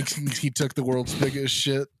dollars thinking he took the world's biggest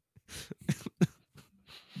shit.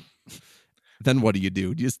 Then what do?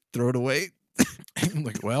 You just throw it away? I'm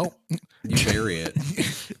like, well, You bury it.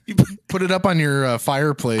 put it up on your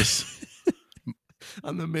fireplace.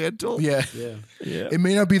 On the mantle? Yeah, Yeah. Yeah. it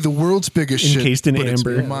may not be the world's biggest shit, Encased in but it's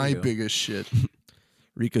amber. my There you go. biggest shit.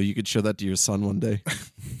 Rico, you could show that to your son one day.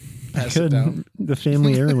 Pass it Good. down. The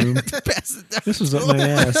family heirloom. Pass it down. This was up my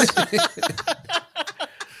ass.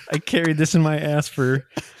 I carried this in my ass for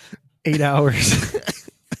 8 hours.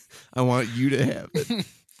 I want you to have it.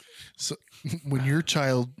 So when your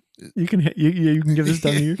child, You can you can give this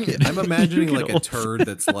down to your kid. I'm imagining You like can a turd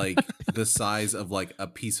that's like the size of like a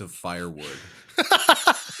piece of firewood.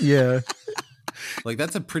 Yeah, Like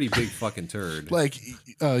that's a pretty big fucking turd. like,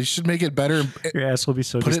 you should make it better. your ass will be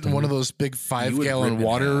so. Put it in one of distended. those big You would 5-gallon rip it in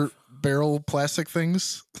water half. barrel plastic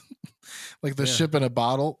things, like the Yeah. ship in a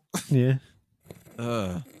bottle. Yeah.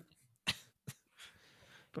 Fucking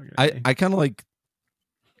A. I kind of like,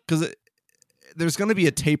 because there's going to be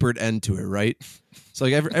a tapered end to it, right? So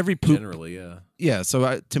like every poop, Generally, yeah. yeah.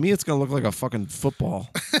 So to me, it's going to look like a fucking football.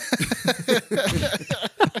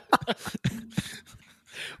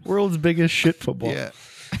 World's biggest shit football. Yeah.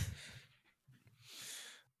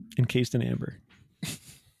 Encased in amber.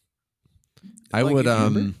 I Like, would if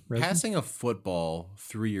you Resin? Passing a football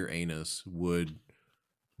through your anus would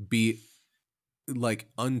be like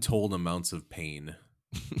untold amounts of pain.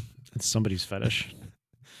 It's somebody's fetish.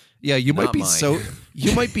 Yeah, you might Not be mine.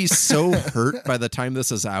 so hurt by the time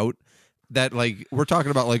this is out that like we're talking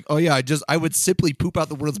about like, oh yeah, I would simply poop out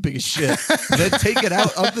the world's biggest shit, then take it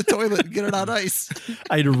out of the toilet and get it on ice.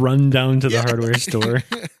 I'd run down to the hardware store.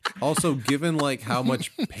 Also, given like how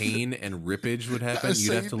much pain and rippage would happen,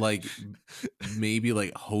 you'd have to like maybe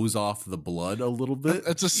like hose off the blood a little bit.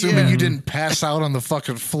 That's assuming Yeah. you didn't pass out on the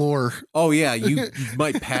fucking floor. Oh yeah, you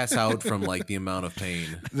might pass out from like the amount of pain.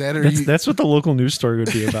 That or That's what the local news story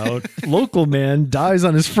would be about. Local man dies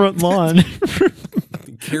on his front lawn.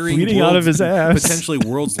 Carrying Bleeding out of world's- his ass. potentially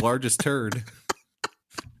world's largest turd.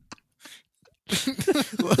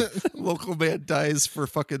 Local man dies for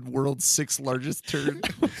fucking world's 6th largest turd.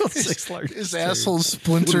 Six large his turd. asshole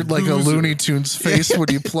splintered like a Looney Tunes face when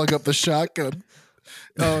you plug up the shotgun.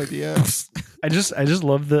 Oh yeah. I just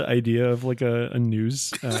love the idea of like a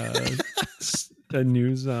news a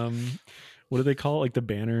news what do they call it? Like the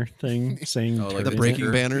banner thing saying Oh, like turd the in breaking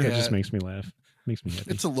it. banner? It Yeah. just makes me laugh. Makes me happy.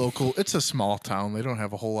 It's a small town. They don't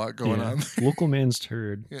have a whole lot going Yeah. on. Local man's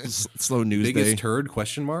turd. Slow news Biggest day. turd?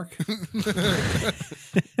 Question mark.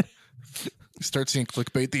 You start seeing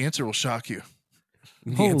clickbait, the answer will shock you.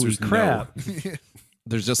 The Holy answer's no. crap.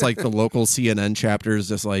 There's just like the local CNN chapter is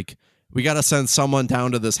just like, we got to send someone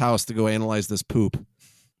down to this house to go analyze this poop.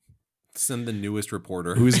 Send the newest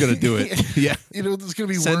reporter. Who's gonna do it? Yeah. You know, it's going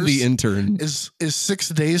to be Send worse. the intern. Is 6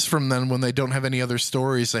 days from then when they don't have any other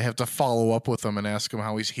stories, they have to follow up with him and ask him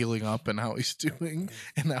how he's healing up and how he's doing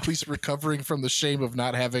and how he's recovering from the shame of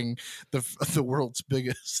not having the world's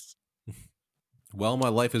biggest. Well, my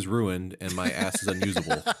life is ruined and my ass is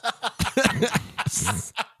unusable.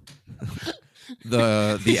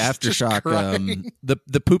 The He's just aftershock, crying.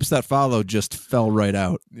 the poops that follow just fell right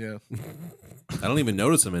out. Yeah. I don't even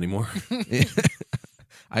notice them anymore.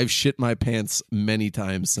 I've shit my pants many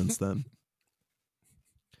times since then.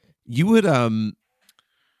 You would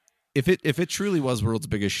if it truly was world's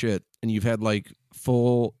biggest shit and you've had like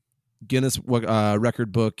full Guinness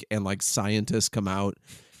record book and like scientists come out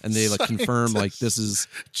and they like confirm like this is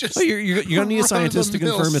Just you're gonna need a scientist to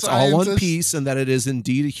run-of-the-mill confirm it's all one scientist. piece and that it is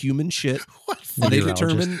indeed a human shit. What And they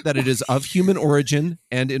Meteorologist. determine that it is of human origin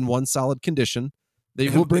and in one solid condition. They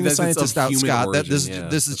will bring a That's- it's of scientist out, human Scott. That origin, this yeah,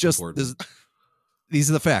 this is that's just important. these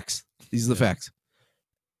are the facts. These are the facts.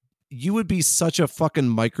 You would be such a fucking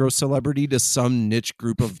micro celebrity to some niche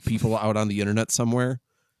group of people out on the internet somewhere.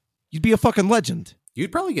 You'd be a fucking legend.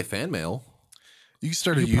 You'd probably get fan mail. You can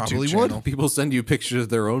start a You YouTube probably channel. People send you pictures of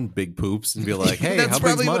their own big poops and be like, "Hey, That's how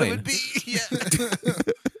big's probably mine?" what it would be. Yeah.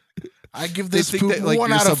 I give They this think poop that like 1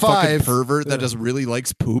 you're out some of fucking 5. pervert that just really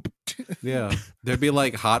likes poop. Yeah, there'd be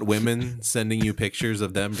like hot women sending you pictures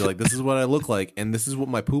of them. Be like, "This is what I look like, and this is what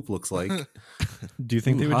my poop looks like." Do you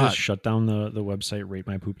think they would hot. just shut down the website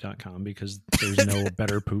ratemypoop.com because there's no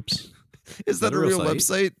better poops? Is that that a a real real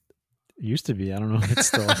website? It used to be. I don't know if it's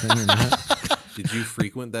still a thing or not. Did you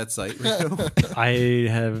frequent that site, Rico? I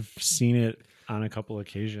have seen it on a couple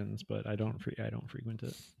occasions, but I don't frequent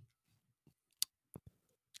it.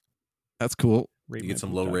 That's cool. You get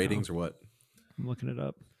some low Ratemypoop.com. ratings or what? I'm looking it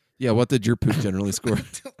up. Yeah, what did your poop generally score? 2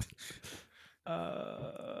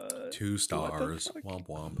 stars. Womp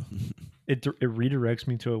womp. It redirects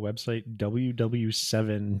me to a website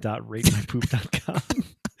www.7.ratemypoop.com,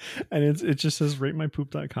 and it just says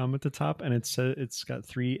ratemypoop.com at the top, and it's got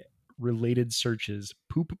 3 related searches: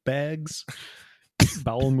 poop bags,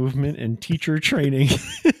 bowel movement, and teacher training.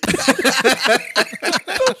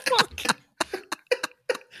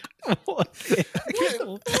 What the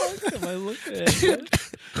fuck am I looking at? Dude,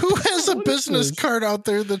 who has a What is business this? card out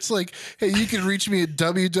there that's like, hey, you can reach me at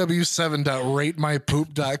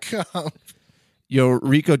www.ratemypoop.com. Yo,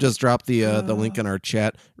 Rico just dropped the link in our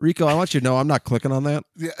chat. Rico, I want you to know I'm not clicking on that.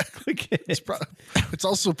 Yeah, Click it. it's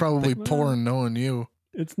also probably Come on. porn knowing you.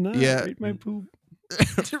 It's not. Yeah. Rate my poop.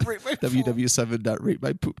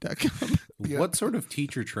 www.7.ratemypoop.com. Yeah. What sort of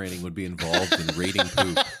teacher training would be involved in rating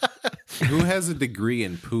poop? Who has a degree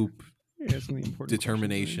in poop Yeah, it's an important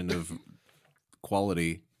determination of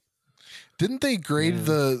quality? Didn't they grade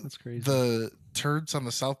Yeah, that's crazy. the turds on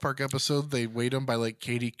the South Park episode? They weighed them by like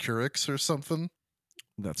Katie Couric's or something.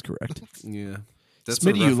 That's correct. Yeah, that's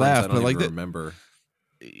Smitty, a you reference laugh, I don't but like even the- remember.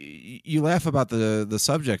 You laugh about the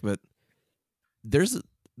subject, but there's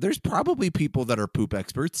probably people that are poop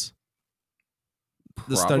experts.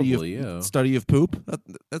 The Probably, yeah. study of poop.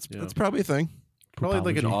 That's Yeah. that's probably a thing. Probably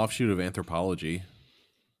like an Poopology. offshoot of anthropology.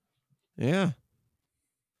 Yeah.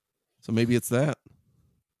 So maybe it's that.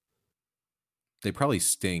 They probably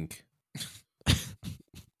stink.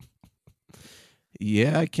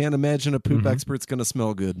 Yeah, I can't imagine a poop Mhm. expert's gonna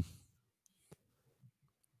smell good.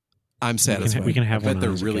 I'm We satisfied. can I have one bet they're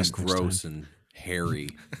on as a really guest next gross time. and hairy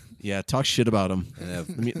Yeah, talk shit about them. and have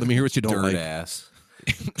Let me hear what you don't dirt like. ass.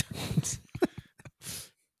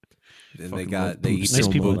 And they Fucking love they poop eat so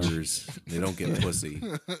some much. boogers. They don't get pussy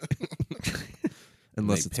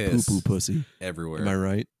Unless They it's piss. poo poo pussy. everywhere. Am I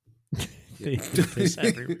right? They piss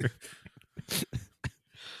everywhere.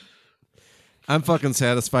 I'm fucking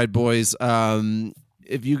satisfied, boys.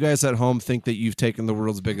 If you guys at home think that you've taken the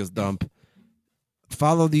world's biggest dump,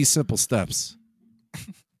 follow these simple steps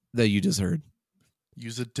that you just heard.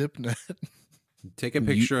 Use a dip net. Take a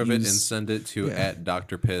picture of it and use- send it to yeah. at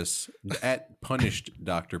Dr. Piss at punished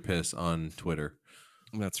Dr. Piss on Twitter.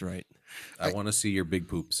 That's right. I want to see your big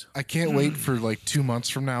poops. I can't wait for like 2 months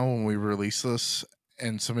from now when we release this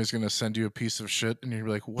and somebody's going to send you a piece of shit and you're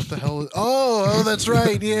like, what the hell? Oh, that's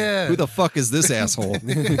right. Yeah. Who the fuck is this asshole?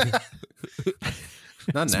 This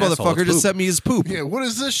Not an asshole, motherfucker it's just poop. sent me his poop. Yeah. What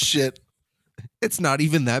is this shit? It's not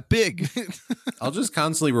even that big. I'll just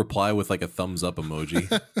constantly reply with like a thumbs up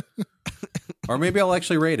emoji. Or maybe I'll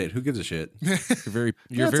actually rate it. Who gives a shit? You're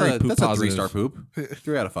very poop that's positive. a 3-star poop.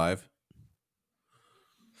 3 out of 5.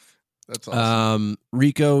 That's awesome.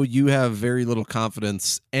 Rico, you have very little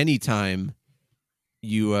confidence anytime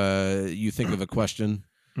you think of a question.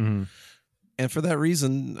 Mhm. And for that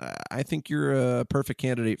reason, I think you're a perfect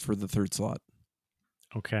candidate for the third slot.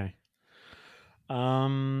 Okay.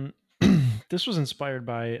 This was inspired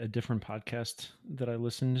by a different podcast that I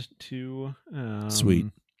listened to. Sweet.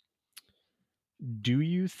 Do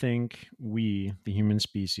you think we, the human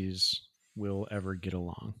species, will ever get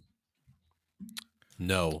along?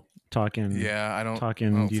 No. Talking. Yeah. I don't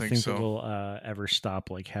Do you think so. that we'll ever stop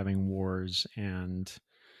like having wars and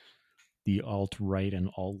the alt right and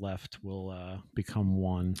alt left will become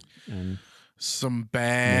one? And Some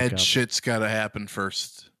bad Make up. shit's got to happen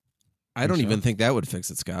first. I don't so? even think that would fix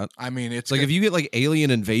it, Scott. I mean, it's It's like if you get like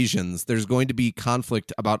alien invasions, there's going to be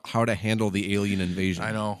conflict about how to handle the alien invasion.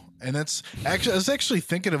 I know. And that's actually, I was actually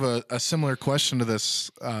thinking of a similar question to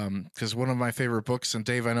this, because one of my favorite books, and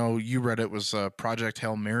Dave, I know you read it, was Project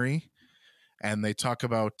Hail Mary, and they talk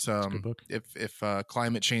about It's a good book. if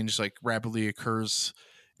climate change like rapidly occurs,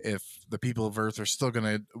 if the people of Earth are still going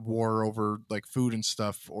to war over like food and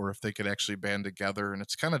stuff, or if they could actually band together. And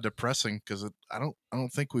it's kind of depressing because I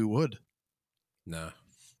don't think we would. Nah.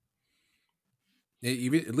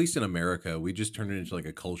 Even at least in America, we just turned it into like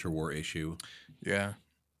a culture war issue. Yeah.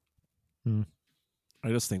 I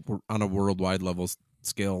just think we're on a worldwide level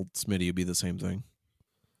scale, Smitty would be the same thing.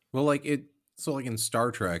 Well, like it. So, like in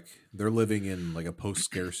Star Trek, they're living in like a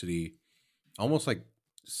post-scarcity, almost like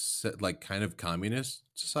kind of communist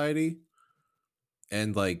society,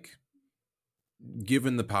 and like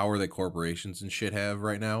given the power that corporations and shit have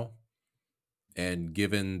right now, and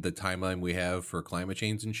given the timeline we have for climate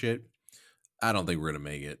change and shit, I don't think we're gonna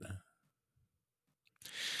make it.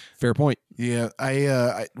 Fair point. Yeah.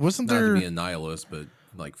 I wasn't Not there. to be a nihilist, but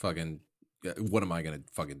like fucking, what am I gonna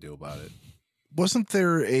fucking do about it? Wasn't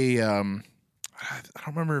there a I don't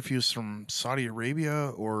remember if he was from Saudi Arabia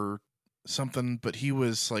or something, but he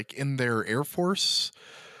was like in their air force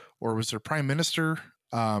or was their prime minister.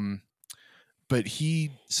 But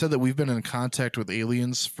he said that we've been in contact with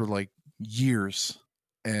aliens for like years,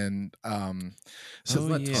 and So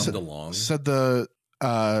that yeah. tummed along. said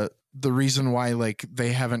the reason why like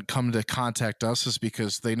they haven't come to contact us is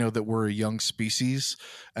because they know that we're a young species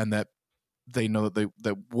and that they know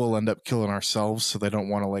that we'll end up killing ourselves, so they don't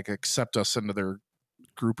want to like accept us into their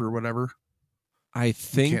group or whatever. I We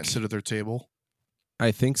think can't sit at their table.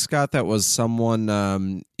 Scott, that was someone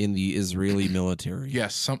in the Israeli military.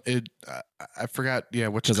 Yes, I forgot. Yeah,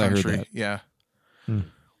 which 'Cause I heard country? that. Yeah,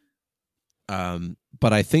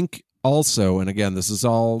 But I think also, and again, this is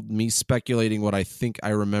all me speculating what I think I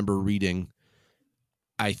remember reading.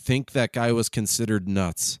 I think that guy was considered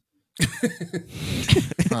nuts.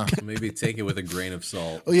 Huh. Maybe take it with a grain of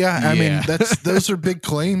salt. Oh yeah, I mean Yeah. those are big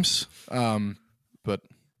claims. But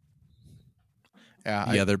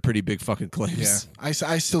yeah, Yeah, they're pretty big fucking yeah. claims.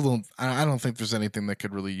 I still don't. I don't think there's anything that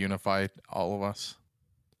could really unify all of us.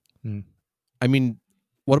 I mean,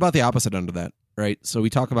 what about the opposite end of that, right? So we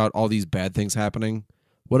talk about all these bad things happening.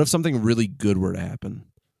 What if something really good were to happen?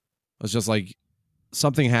 It's just like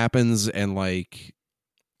something happens and like,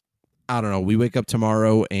 I don't know, we wake up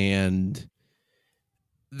tomorrow and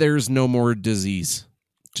there's no more disease.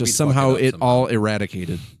 Just We'd fuck somehow it up it somehow. all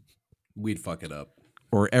eradicated. We'd fuck it up.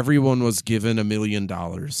 Or everyone was given $1 million.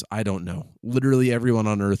 I don't know. Literally everyone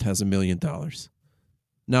on earth has $1 million.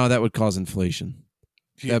 No, that would cause inflation.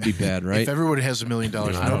 That'd be bad, right? If everybody has $1 million,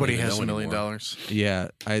 I don't nobody even has know $1 million. anymore. Yeah,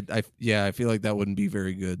 I feel like that wouldn't be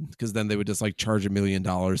very good because then they would just like charge $1 million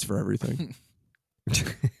for everything.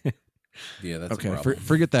 Yeah, that's Okay, a problem.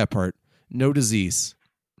 forget that part. No disease.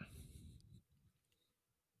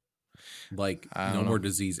 Like I no don't more know.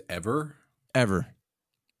 disease ever. Ever.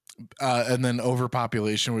 And then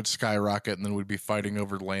overpopulation would skyrocket, and then we'd be fighting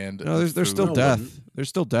over land. No, and there's food. still No, it death. wouldn't. There's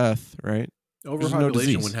still death, right? no Overpopulation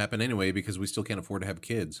disease. wouldn't happen anyway because we still can't afford to have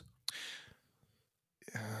kids.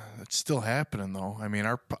 It's still happening though. I mean,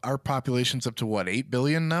 our population's up to what, 8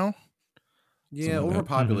 billion now? Yeah, Something like that.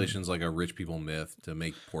 overpopulation is like a rich people myth to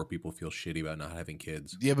make poor people feel shitty about not having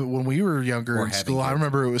kids. Yeah, but when we were younger Or in having school, I kids.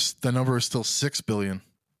 remember the number was still 6 billion.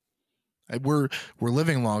 We're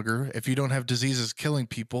living longer. If you don't have diseases killing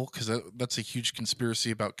people, because that's a huge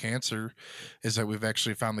conspiracy about cancer, is that we've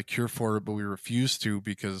actually found the cure for it, but we refuse to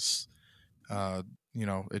because,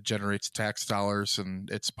 it generates tax dollars and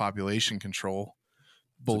it's population control.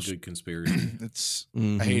 It's a Bullshit. good conspiracy. It's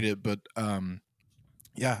Mhm. I hate it, but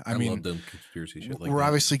yeah, I mean, love dumb conspiracy shit like we're that.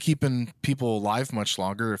 obviously keeping people alive much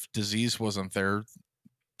longer. If disease wasn't there,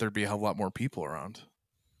 there'd be a hell lot more people around.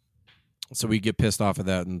 So we get pissed off at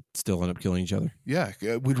that and still end up killing each other. Yeah,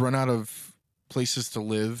 we'd run out of places to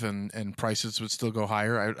live, and prices would still go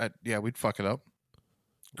higher. Yeah, we'd fuck it up.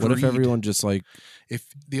 What if Greed. everyone just like If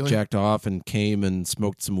the only jacked off and came and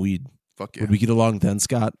smoked some weed? fuck yeah, Would we get along then,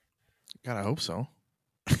 Scott? God, I hope so.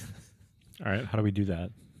 All right, how do we do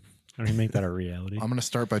that? How do we make that a reality? I'm gonna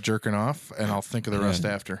start by jerking off, and I'll think of the Yeah. rest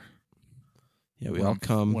after. Yeah, we when all I'm-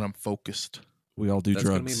 come. when I'm focused. We all do That's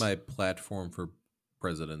gonna drugs. be my platform for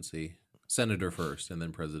presidency. Senator first, and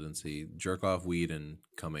then presidency. Jerk off, weed, and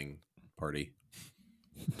coming party.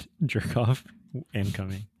 Jerk off and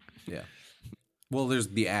coming. Yeah. Well, there's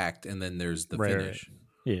the act, and then there's the Right, finish.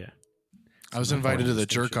 Yeah. I was not invited part to of the the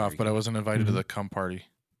jerk distinction off, but I wasn't invited to the cum party.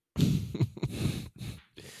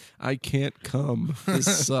 I can't come.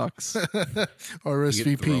 This sucks.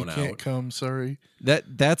 RSVP thrown can't out. come. Sorry.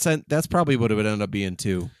 That's probably what it would end up being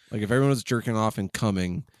too. Like if everyone was jerking off and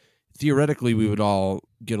coming, theoretically we would all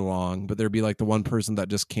get along, but there'd be like the one person that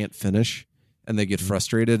just can't finish and they get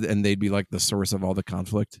frustrated and they'd be like the source of all the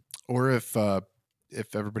conflict. Or if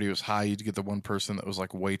everybody was high, you'd get the one person that was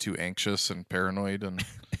like way too anxious and paranoid and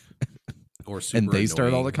Or super And they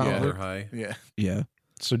start all the annoying while conflict? they're high. yeah. Yeah.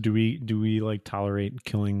 So do we like tolerate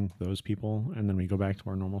killing those people and then we go back to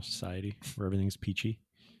our normal society where everything's peachy?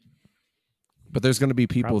 But there's going to be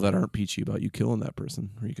people that Probably. aren't peachy about you killing that person,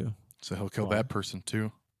 Rico. So he'll kill Why? that person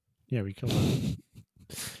too. Yeah, we kill them.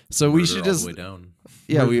 So we Murder should all just the way down.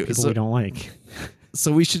 yeah, Murder we people so, we don't like.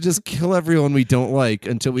 so we should just kill everyone we don't like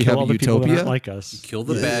until we Kill all have the people that utopia. aren't like us. Kill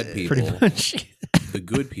the bad people. Pretty much. The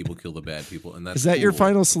good people kill the bad people, and that's Is that your cool.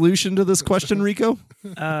 final solution to this question, Rico?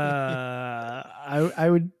 I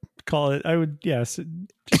would call it. I would yes.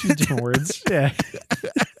 Just use different words. Yeah.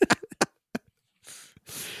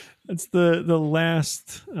 That's the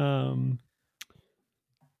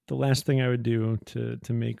last thing I would do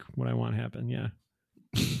to make what I want happen. Yeah.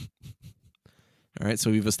 All right,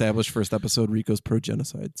 so we've established first episode Rico's pro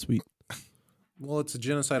genocide. Sweet. Well, it's a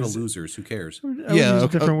genocide of losers. Who cares? I would use a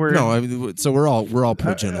different word. No, I mean, so we're all pro I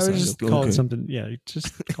would genocide. just call it something. Yeah,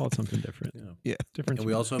 just call it something different. Yeah. Different. And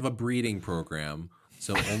we also have a breeding program,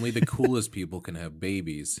 so only the coolest people can have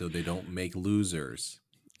babies, so they don't make losers.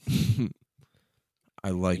 I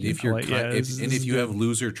like And it. if you're like- yeah, this and is if you good. have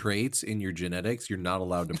loser traits in your genetics, you're not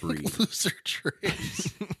allowed to breed. Loser traits.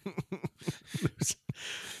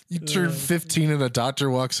 You turn 15 and a doctor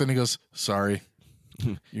walks in. He goes, "Sorry,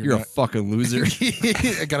 You're a not- fucking loser.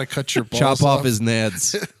 I gotta cut your balls Chop off his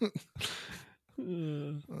nads.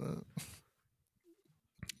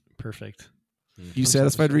 Perfect. You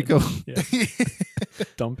satisfied, Rico? Yeah.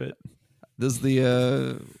 Dump it. This is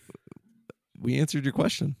the we answered your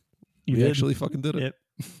question. You We did. actually fucking did it. Yep.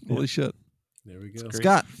 Holy shit. There we go.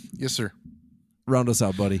 Scott, Yes, sir. round us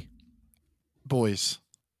out, buddy. Boys,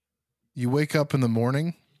 you wake up in the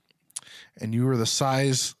morning and you are the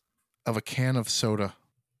size of a can of soda.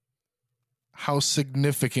 How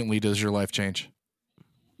significantly does your life change?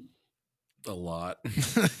 A lot.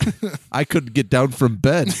 I couldn't get down from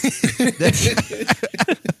bed. that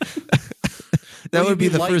Well, would you'd be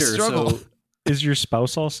the lighter, first struggle. So, Is your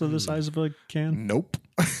spouse also the size of a can? Nope.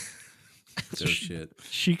 so shit.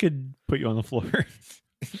 She could put you on the floor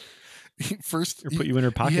First, or put you in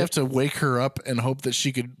her pocket. you have to wake her up and hope that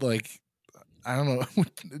she could, like, I don't know.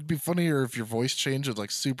 It'd be funnier if your voice changed was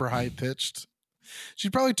like super high pitched.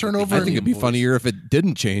 She'd probably turn over. I and- think it'd be funnier if it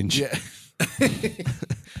didn't change. Yeah.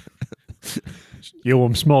 Yo,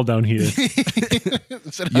 I'm small down here. Is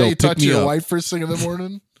that Yo, how you pick talk to me your up. wife first thing in the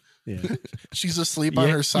morning? Yeah. She's asleep on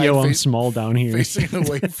Yeah, her side, Yo, I'm small down here. facing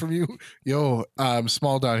away from you. Yo, I'm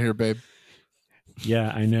small down here, babe. Yeah,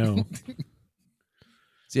 I know.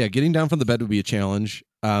 So yeah, getting down from the bed would be a challenge.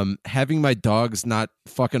 Having my dogs not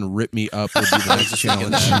fucking rip me up would be the I was next just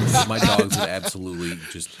thinking challenge. that. My dogs would absolutely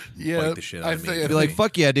just Yeah, bite the shit I out of me. think- I'd be like,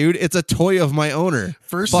 fuck yeah, dude. It's a toy of my owner.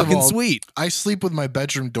 First Fucking of all, sweet. I sleep with my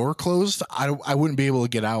bedroom door closed. I wouldn't be able to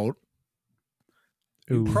get out.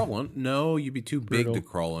 Ooh. Crawl on? No, you'd be too big to Brutal.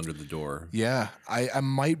 crawl under the door. Yeah, I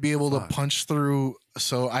might be able Fuck. to punch through.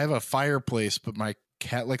 So I have a fireplace, but my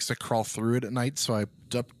cat likes to crawl through it at night. So I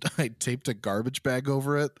taped a garbage bag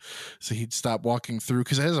over it so he'd stop walking through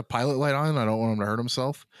because it has a pilot light on and I don't want him to hurt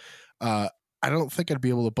himself. I don't think I'd be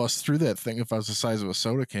able to bust through that thing if I was the size of a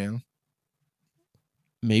soda can.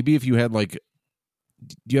 Maybe if you had like,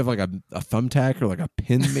 do you have like a thumbtack or like a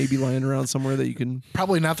pin maybe lying around somewhere that you can?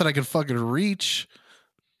 Probably not that I could fucking reach.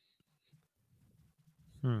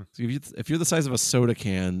 So if you're the size of a soda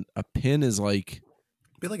can, a pin is like.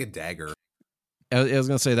 Be like a dagger. I was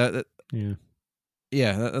gonna say that. Yeah.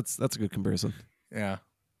 Yeah, that's a good comparison. Yeah.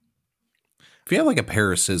 If you have like a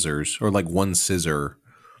pair of scissors or like one scissor,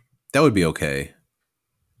 that would be okay.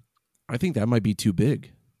 I think that might be too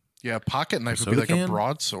big. Yeah, a pocket knife would be soda like can? a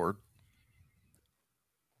broadsword.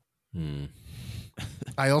 Hmm.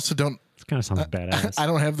 I also don't. It kind of sounds badass. I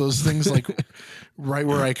don't have those things like right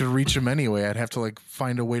where I could reach them anyway. I'd have to like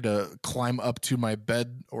find a way to climb up to my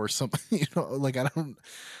bed or something. You know, like I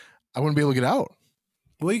wouldn't be able to get out.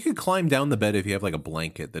 Well, you could climb down the bed if you have like a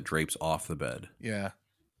blanket that drapes off the bed. Yeah.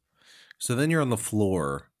 So then you're on the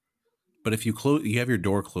floor. But if you have your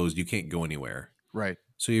door closed, you can't go anywhere. Right.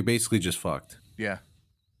 So you're basically just fucked. Yeah.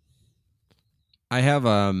 I have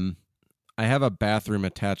a bathroom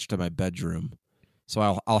attached to my bedroom,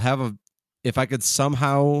 so I'll have if I could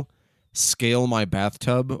somehow scale my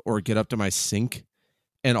bathtub or get up to my sink,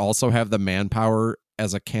 and also have the manpower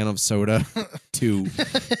as a can of soda to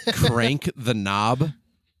crank the knob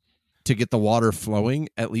to get the water flowing.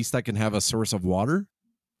 At least I can have a source of water.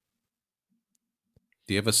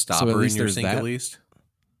 Do you have a at stopper in least your there's sink that. at least?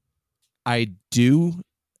 I do.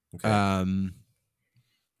 Okay. Um,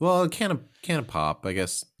 Well, a can of pop. I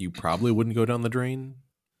guess you probably wouldn't go down the drain.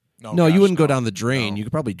 no, you gosh, wouldn't go no. down the drain. No. You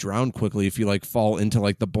could probably drown quickly if you like fall into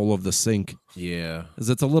like the bowl of the sink, Yeah. because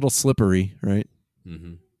it's a little slippery, right?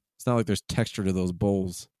 Mm-hmm. It's not like there's texture to those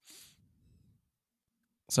bowls.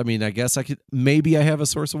 So I mean, I guess I could maybe I have a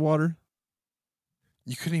source of water.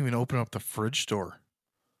 You couldn't even open up the fridge door.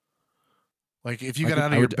 Like if you I got could- out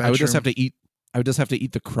of I your would, bedroom, I would just have to eat. I would just have to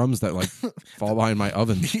eat the crumbs that like fall behind my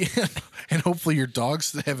oven. Yeah, and hopefully your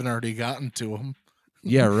dogs haven't already gotten to them.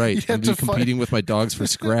 Yeah, right. You'd I'm have just to find- competing with my dogs for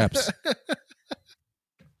scraps.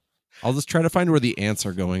 I'll just try to find where the ants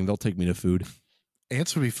are going. They'll take me to food.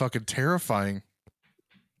 Ants would be fucking terrifying.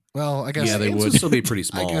 Well, I guess Yeah, they Ants would. still be pretty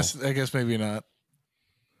small. I guess maybe not.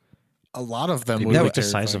 A lot of them They'd would be be like the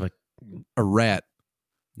size of terrifying. a A rat,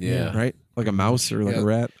 Yeah. right? Like a mouse or like Yeah. a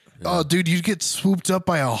rat. Oh, dude, you'd get swooped up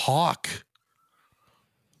by a hawk.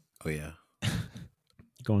 Oh yeah.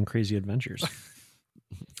 going crazy adventures.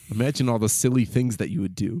 Imagine all the silly things that you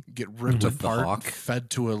would do. Get ripped With the apart, hawk. fed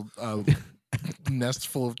to a nest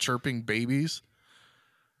full of chirping babies.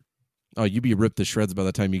 Oh, you'd be ripped to shreds by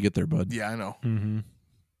the time you get there, bud. Yeah, I know. Mm-hmm.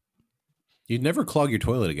 You'd never clog your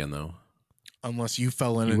toilet again, though. Unless you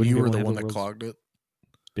fell in You and wouldn't you be were able to the have one the that world's- clogged it.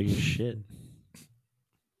 Big as shit.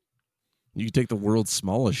 You could take the world's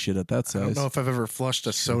smallest shit at that I don't size. know if I've ever flushed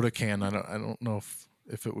a soda can. I don't know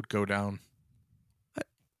if it would go down.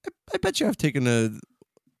 I bet you I've taken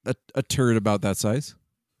a turd about that size.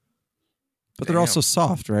 But they're Damn. also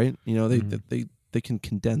soft, right? You know, Mhm. they can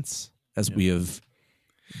condense, as Yeah. we have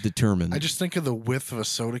determined. I just think of the width of a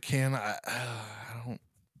soda can. I don't.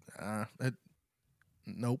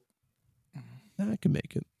 Nope. I can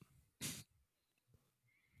make it.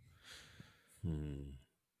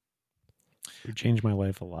 It would change my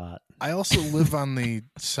life a lot. I also live on the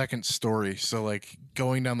second story, so like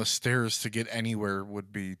going down the stairs to get anywhere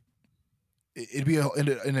would be. It'd be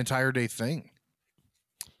an entire day thing.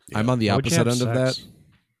 I'm on the How would you opposite have end of sex?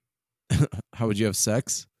 that. How would you have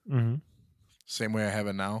sex? Mm-hmm. Same way I have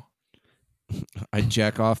it now. I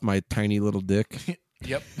jack off my tiny little dick,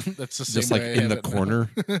 Yep, that's the same. just like way I in have the it now. corner.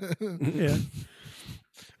 Yeah.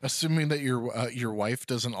 Assuming that your wife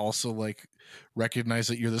doesn't also like recognize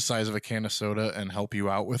that you're the size of a can of soda and help you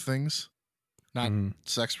out with things, not Mhm.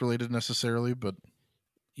 sex related necessarily, but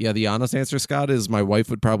Yeah, the honest answer, Scott, is my wife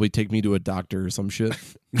would probably take me to a doctor or some shit.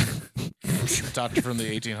 doctor from the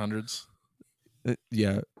 1800s.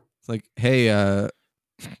 Yeah. It's like, hey,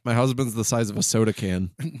 my husband's the size of a soda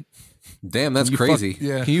can. Damn, that's You fuck- crazy.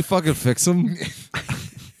 Yeah, Can you fucking fix him?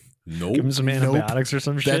 Nope. Give him some Nope. antibiotics or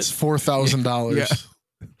some shit. that's $4,000. Yeah.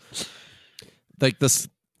 Like this,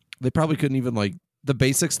 they probably couldn't even like the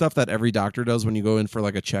basic stuff that every doctor does when you go in for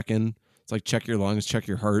like a check-in. It's like check your lungs, check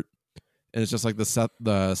your heart, and it's just like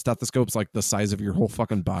the stethoscope's like the size of your whole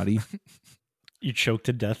fucking body. You choke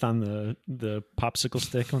to death on the popsicle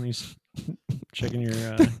stick when he's checking your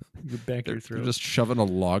back of your They're throat. just shoving a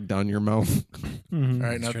log down your mouth. Mhm. All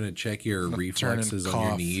right, He's now trying to check your turn and reflexes on your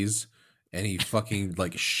cough. knees, and he fucking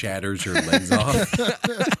like shatters your legs off.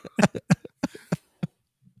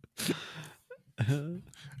 all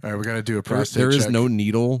right, we got to do a There prostate is check. no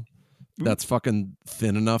needle that's fucking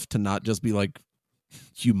thin enough to not just be like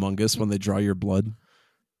humongous when they draw your blood.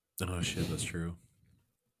 Oh shit, that's true.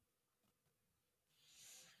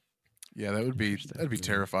 Yeah, that'd be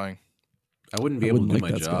terrifying. I wouldn't be I able to wouldn't do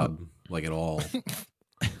like my that, Scott. job like at all.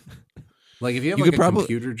 Like if you have You like could a probably-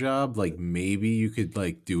 computer job, like maybe you could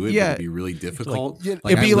like do it, Yeah. but it'd be really difficult. yeah,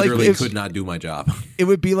 Like, it'd I be like literally if- could not do my job. It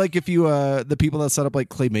would be like if you the people that set up like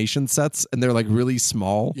claymation sets and they're like really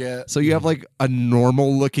small. Yeah, So you have like a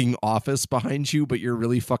normal looking office behind you, but you're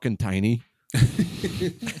really fucking tiny.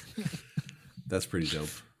 That's pretty dope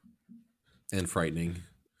and frightening.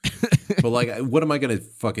 But like, what am I gonna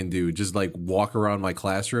fucking do? Just like walk around my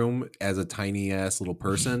classroom as a tiny ass little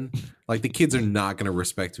person? Like the kids are not gonna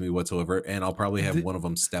respect me whatsoever, and I'll probably have one of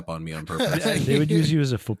them step on me on purpose. They would use you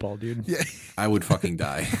as a football dude. yeah. I would fucking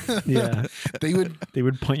die. Yeah. They would They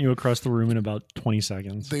would punt you across the room in about 20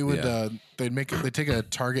 seconds. they would Yeah. they'd take a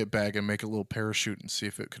target bag and make a little parachute and see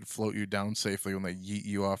if it could float you down safely when they yeet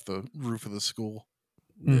you off the roof of the school.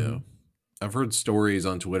 Yeah. Mhm. I've heard stories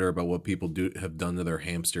on Twitter about what people have done to their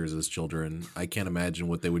hamsters as children. I can't imagine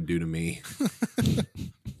what they would do to me.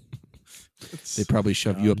 They probably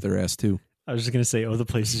shove you up their ass too. I was just going to say, the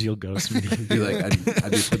places you'll go, Smitty. Be like,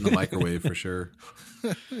 I'd be put in the microwave for sure.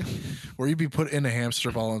 Or you'd be put in a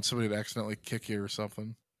hamster ball and somebody would accidentally kick you or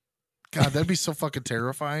something. God, that'd be so fucking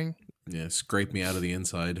terrifying. Yeah, scrape me out of the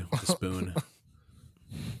inside with a spoon.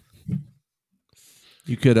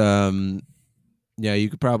 You could you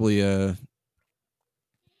could probably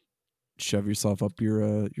shove yourself up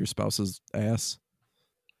your spouse's ass?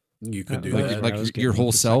 You could do Like, that. I was getting Your with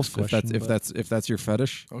whole the sex self, if question, if that's your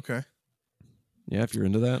fetish. Okay. Yeah, if you're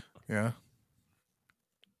into that, Yeah.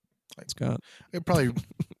 Scott. It probably.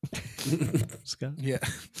 Scott. Yeah.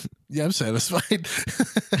 Yeah, I'm satisfied.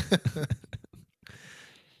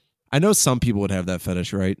 I know some people would have that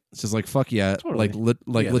fetish, right? It's just like fuck yeah, Totally. like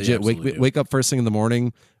Yeah, they legit. absolutely do. Wake up first thing in the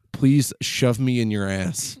morning. Please shove me in your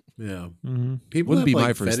ass. Yeah. Mm-hmm. People Wouldn't have be my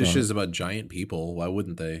like first fetishes about giant people. Why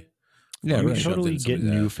wouldn't they? Yeah, You You right. could shoved totally in get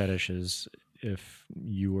somebody's new ass. fetishes if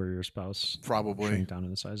you or your spouse Probably. shrink down to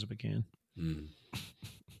the size of a can. Mm.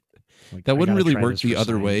 Like, That I wouldn't gotta really try work this the for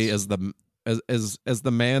other way science. as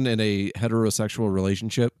the man in a heterosexual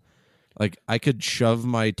relationship. Like I could shove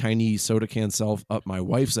my tiny soda can self up my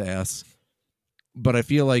wife's ass, but I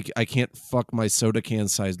feel like I can't fuck my soda can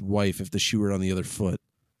sized wife if the shoe were on the other foot.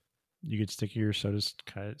 You could stick your soda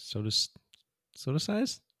size,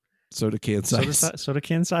 Soda can size. soda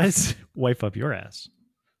can size, wipe up your ass.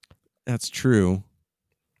 That's true.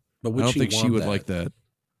 But I would don't think she want would that? like that.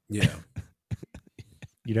 Yeah.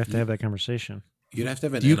 You'd have to have that conversation. You'd have to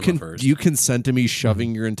have an Do you enema first. do you consent to me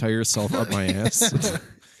shoving your entire self up my ass?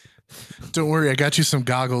 Don't worry, I got you some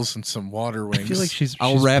goggles and some water I wings. feel like she's.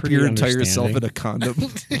 I'll she's wrap pretty your entire self in understanding. a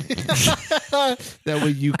condom. That way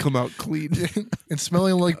you come out clean. and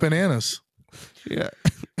smelling like bananas. Yeah.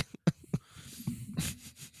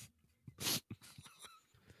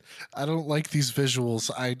 I don't like these visuals.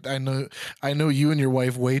 I know you and your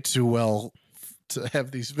wife way too well to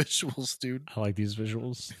have these visuals, dude. I like these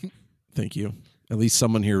visuals. Thank you. At least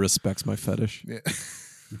someone here respects my fetish. Yeah.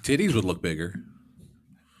 Titties would look bigger.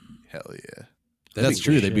 Hell yeah. That'd That's be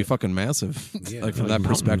true. cool. They'd be shit. fucking massive. Yeah. Like from Like that mountains.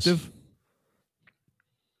 perspective,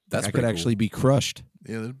 That's I could pretty cool. actually be crushed.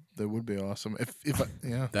 Yeah, that would be awesome. If I,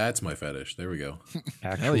 yeah. That's my fetish. There we go.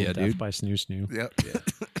 Actual yeah, death dude. by snoo snoo. Yep. Yeah.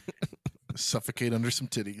 Suffocate under some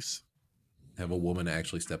titties. Have a woman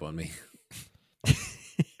actually step on me.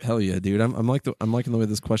 Hell yeah, dude. I'm liking the way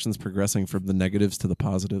this question's progressing from the negatives to the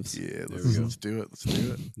positives. Yeah, we let's, go. let's do it. Let's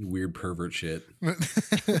do Weird pervert shit.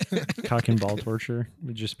 it. Cock and ball torture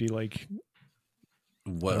would just be like,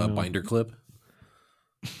 What, I a don't know. binder clip?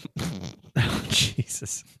 oh,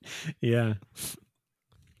 Jesus. Yeah.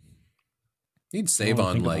 You'd I save wanna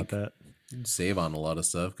on think about like that. you'd save on a lot of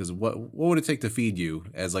stuff because what would it take to feed you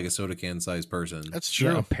as like a soda can sized person? That's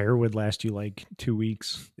Yeah, true. a pair would last you like 2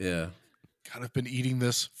 weeks. Yeah. God, I've been eating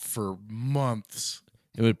this for months.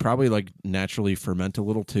 It would probably like naturally ferment a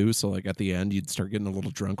little too. So like at the end, you'd start getting a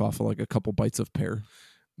little drunk off of like a couple bites of pear.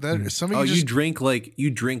 That some of Oh, you you just drink like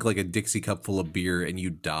a Dixie cup full of beer and you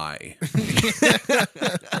die.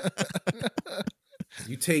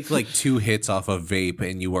 You take like 2 hits off a vape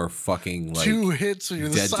and you are fucking like 2 hits. You're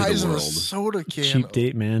the dead to the size of a world. soda can. Cheap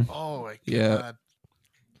date, man. Oh my Yeah. god.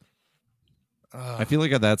 I feel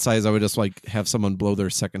like at that size, I would just like have someone blow their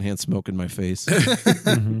secondhand smoke in my face,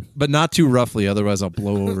 Mhm. but not too roughly. Otherwise, I'll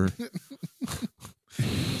blow over.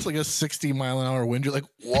 It's like a 60-mile-an-hour wind. You're like,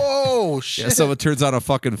 whoa, shit. Yeah, someone turns on a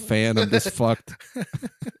fucking fan. I'm just fucked.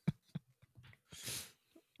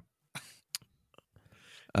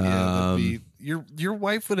 Yeah, that'd Um, be, your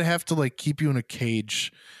wife would have to like keep you in a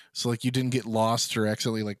cage, so like you didn't get lost or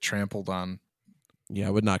accidentally like trampled on. yeah,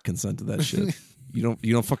 I would not consent to that shit. You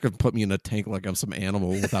don't fucking put me in a tank like I'm some animal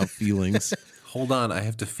without feelings. hold on, I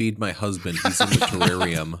have to feed my husband. He's in the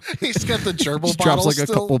terrarium. He's got the gerbil Just bottle drops like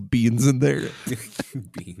still. a couple beans in there.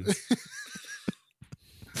 Beans.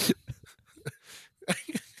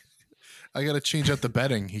 I got to change out the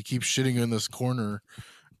bedding. He keeps shitting in this corner,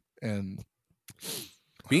 and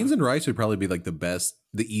Beans and rice would probably be like the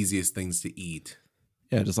easiest things to eat.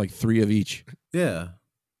 Yeah, just like 3 of each, Yeah.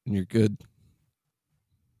 and you're good.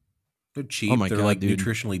 They're cheap. Oh my They're God, like dude.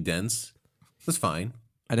 nutritionally dense. That's fine.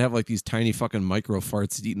 I'd have like these tiny fucking micro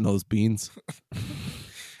farts eating those beans.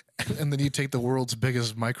 and then you take the world's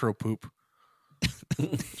biggest micro poop.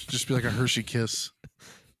 Just be like a Hershey kiss.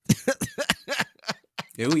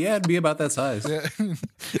 Oh, yeah, it'd be about that size. Yeah.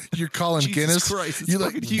 You're calling Jesus Guinness. Christ, it's You're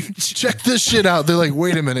like, fucking huge. check this shit out. They're like,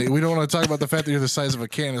 wait a minute. We don't want to talk about the fact that you're the size of a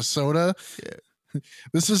can of soda.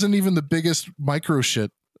 This isn't even the biggest micro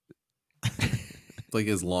shit. Like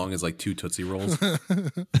as long as like 2 Tootsie Rolls.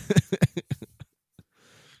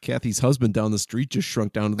 Kathy's husband down the street just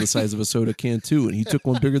shrunk down to the size of a soda can too, and he took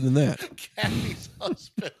one bigger than that. Kathy's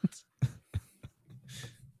husband.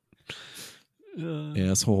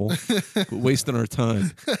 Asshole. Quit wasting our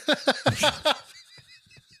time.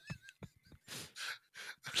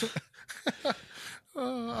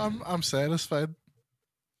 I'm satisfied.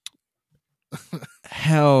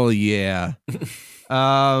 Hell yeah.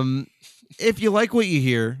 If you like what you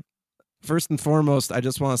hear, first and foremost, I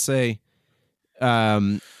just want to say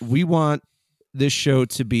We want this show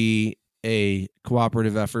to be a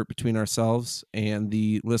cooperative effort between ourselves and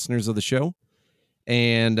the listeners of the show.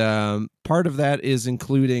 And part of that is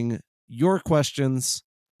including your questions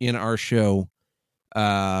in our show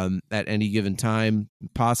at any given time,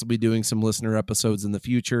 possibly doing some listener episodes in the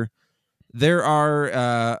future. There are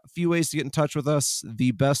a few ways to get in touch with us.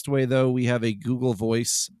 The best way, though, we have a Google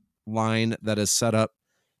Voice line that is set up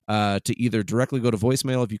to either directly go to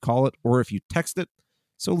voicemail if you call it or if you text it.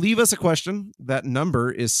 So leave us a question. That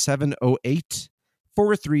number is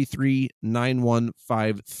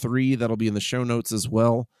 708-433-9153. That'll be in the show notes as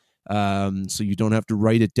well. So you don't have to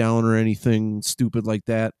write it down or anything stupid like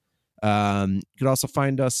that. You could also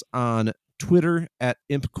find us on Twitter at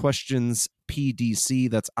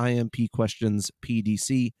ImpQuestionsPDC. That's IMP Questions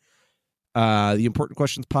PDC. The Important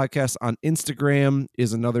Questions Podcast on Instagram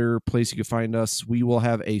is another place you can find us. We will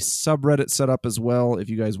have a subreddit set up as well if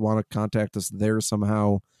you guys want to contact us there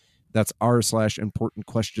somehow. That's r/Important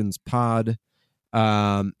Questions Pod.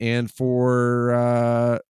 And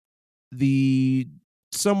for the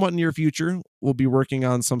somewhat near future, we'll be working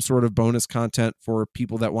on some sort of bonus content for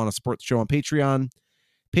people that want to support the show on Patreon.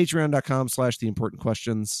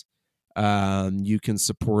 Patreon.com/theimportantquestions. You can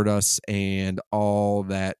support us and all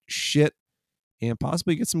that shit and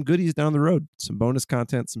possibly get some goodies down the road, some bonus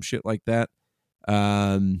content, some shit like that.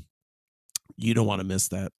 You don't want to miss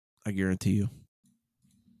that. I guarantee you.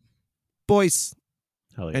 Boys,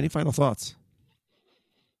 Hell yeah. any final thoughts?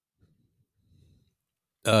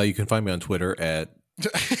 You can find me on Twitter at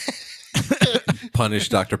Punish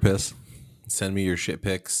Dr. Piss. Send me your shit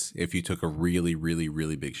pics if you took a really, really,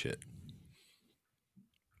 really big shit.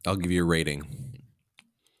 I'll give you a rating.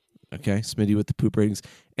 Okay, Smitty with the poop ratings.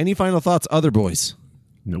 Any final thoughts, other boys?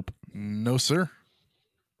 Nope. No, sir.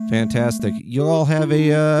 Fantastic. You all have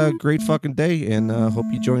a great fucking day, and hope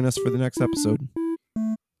you join us for the next episode.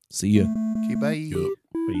 See ya. Okay, bye. Yup.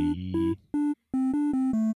 Bye.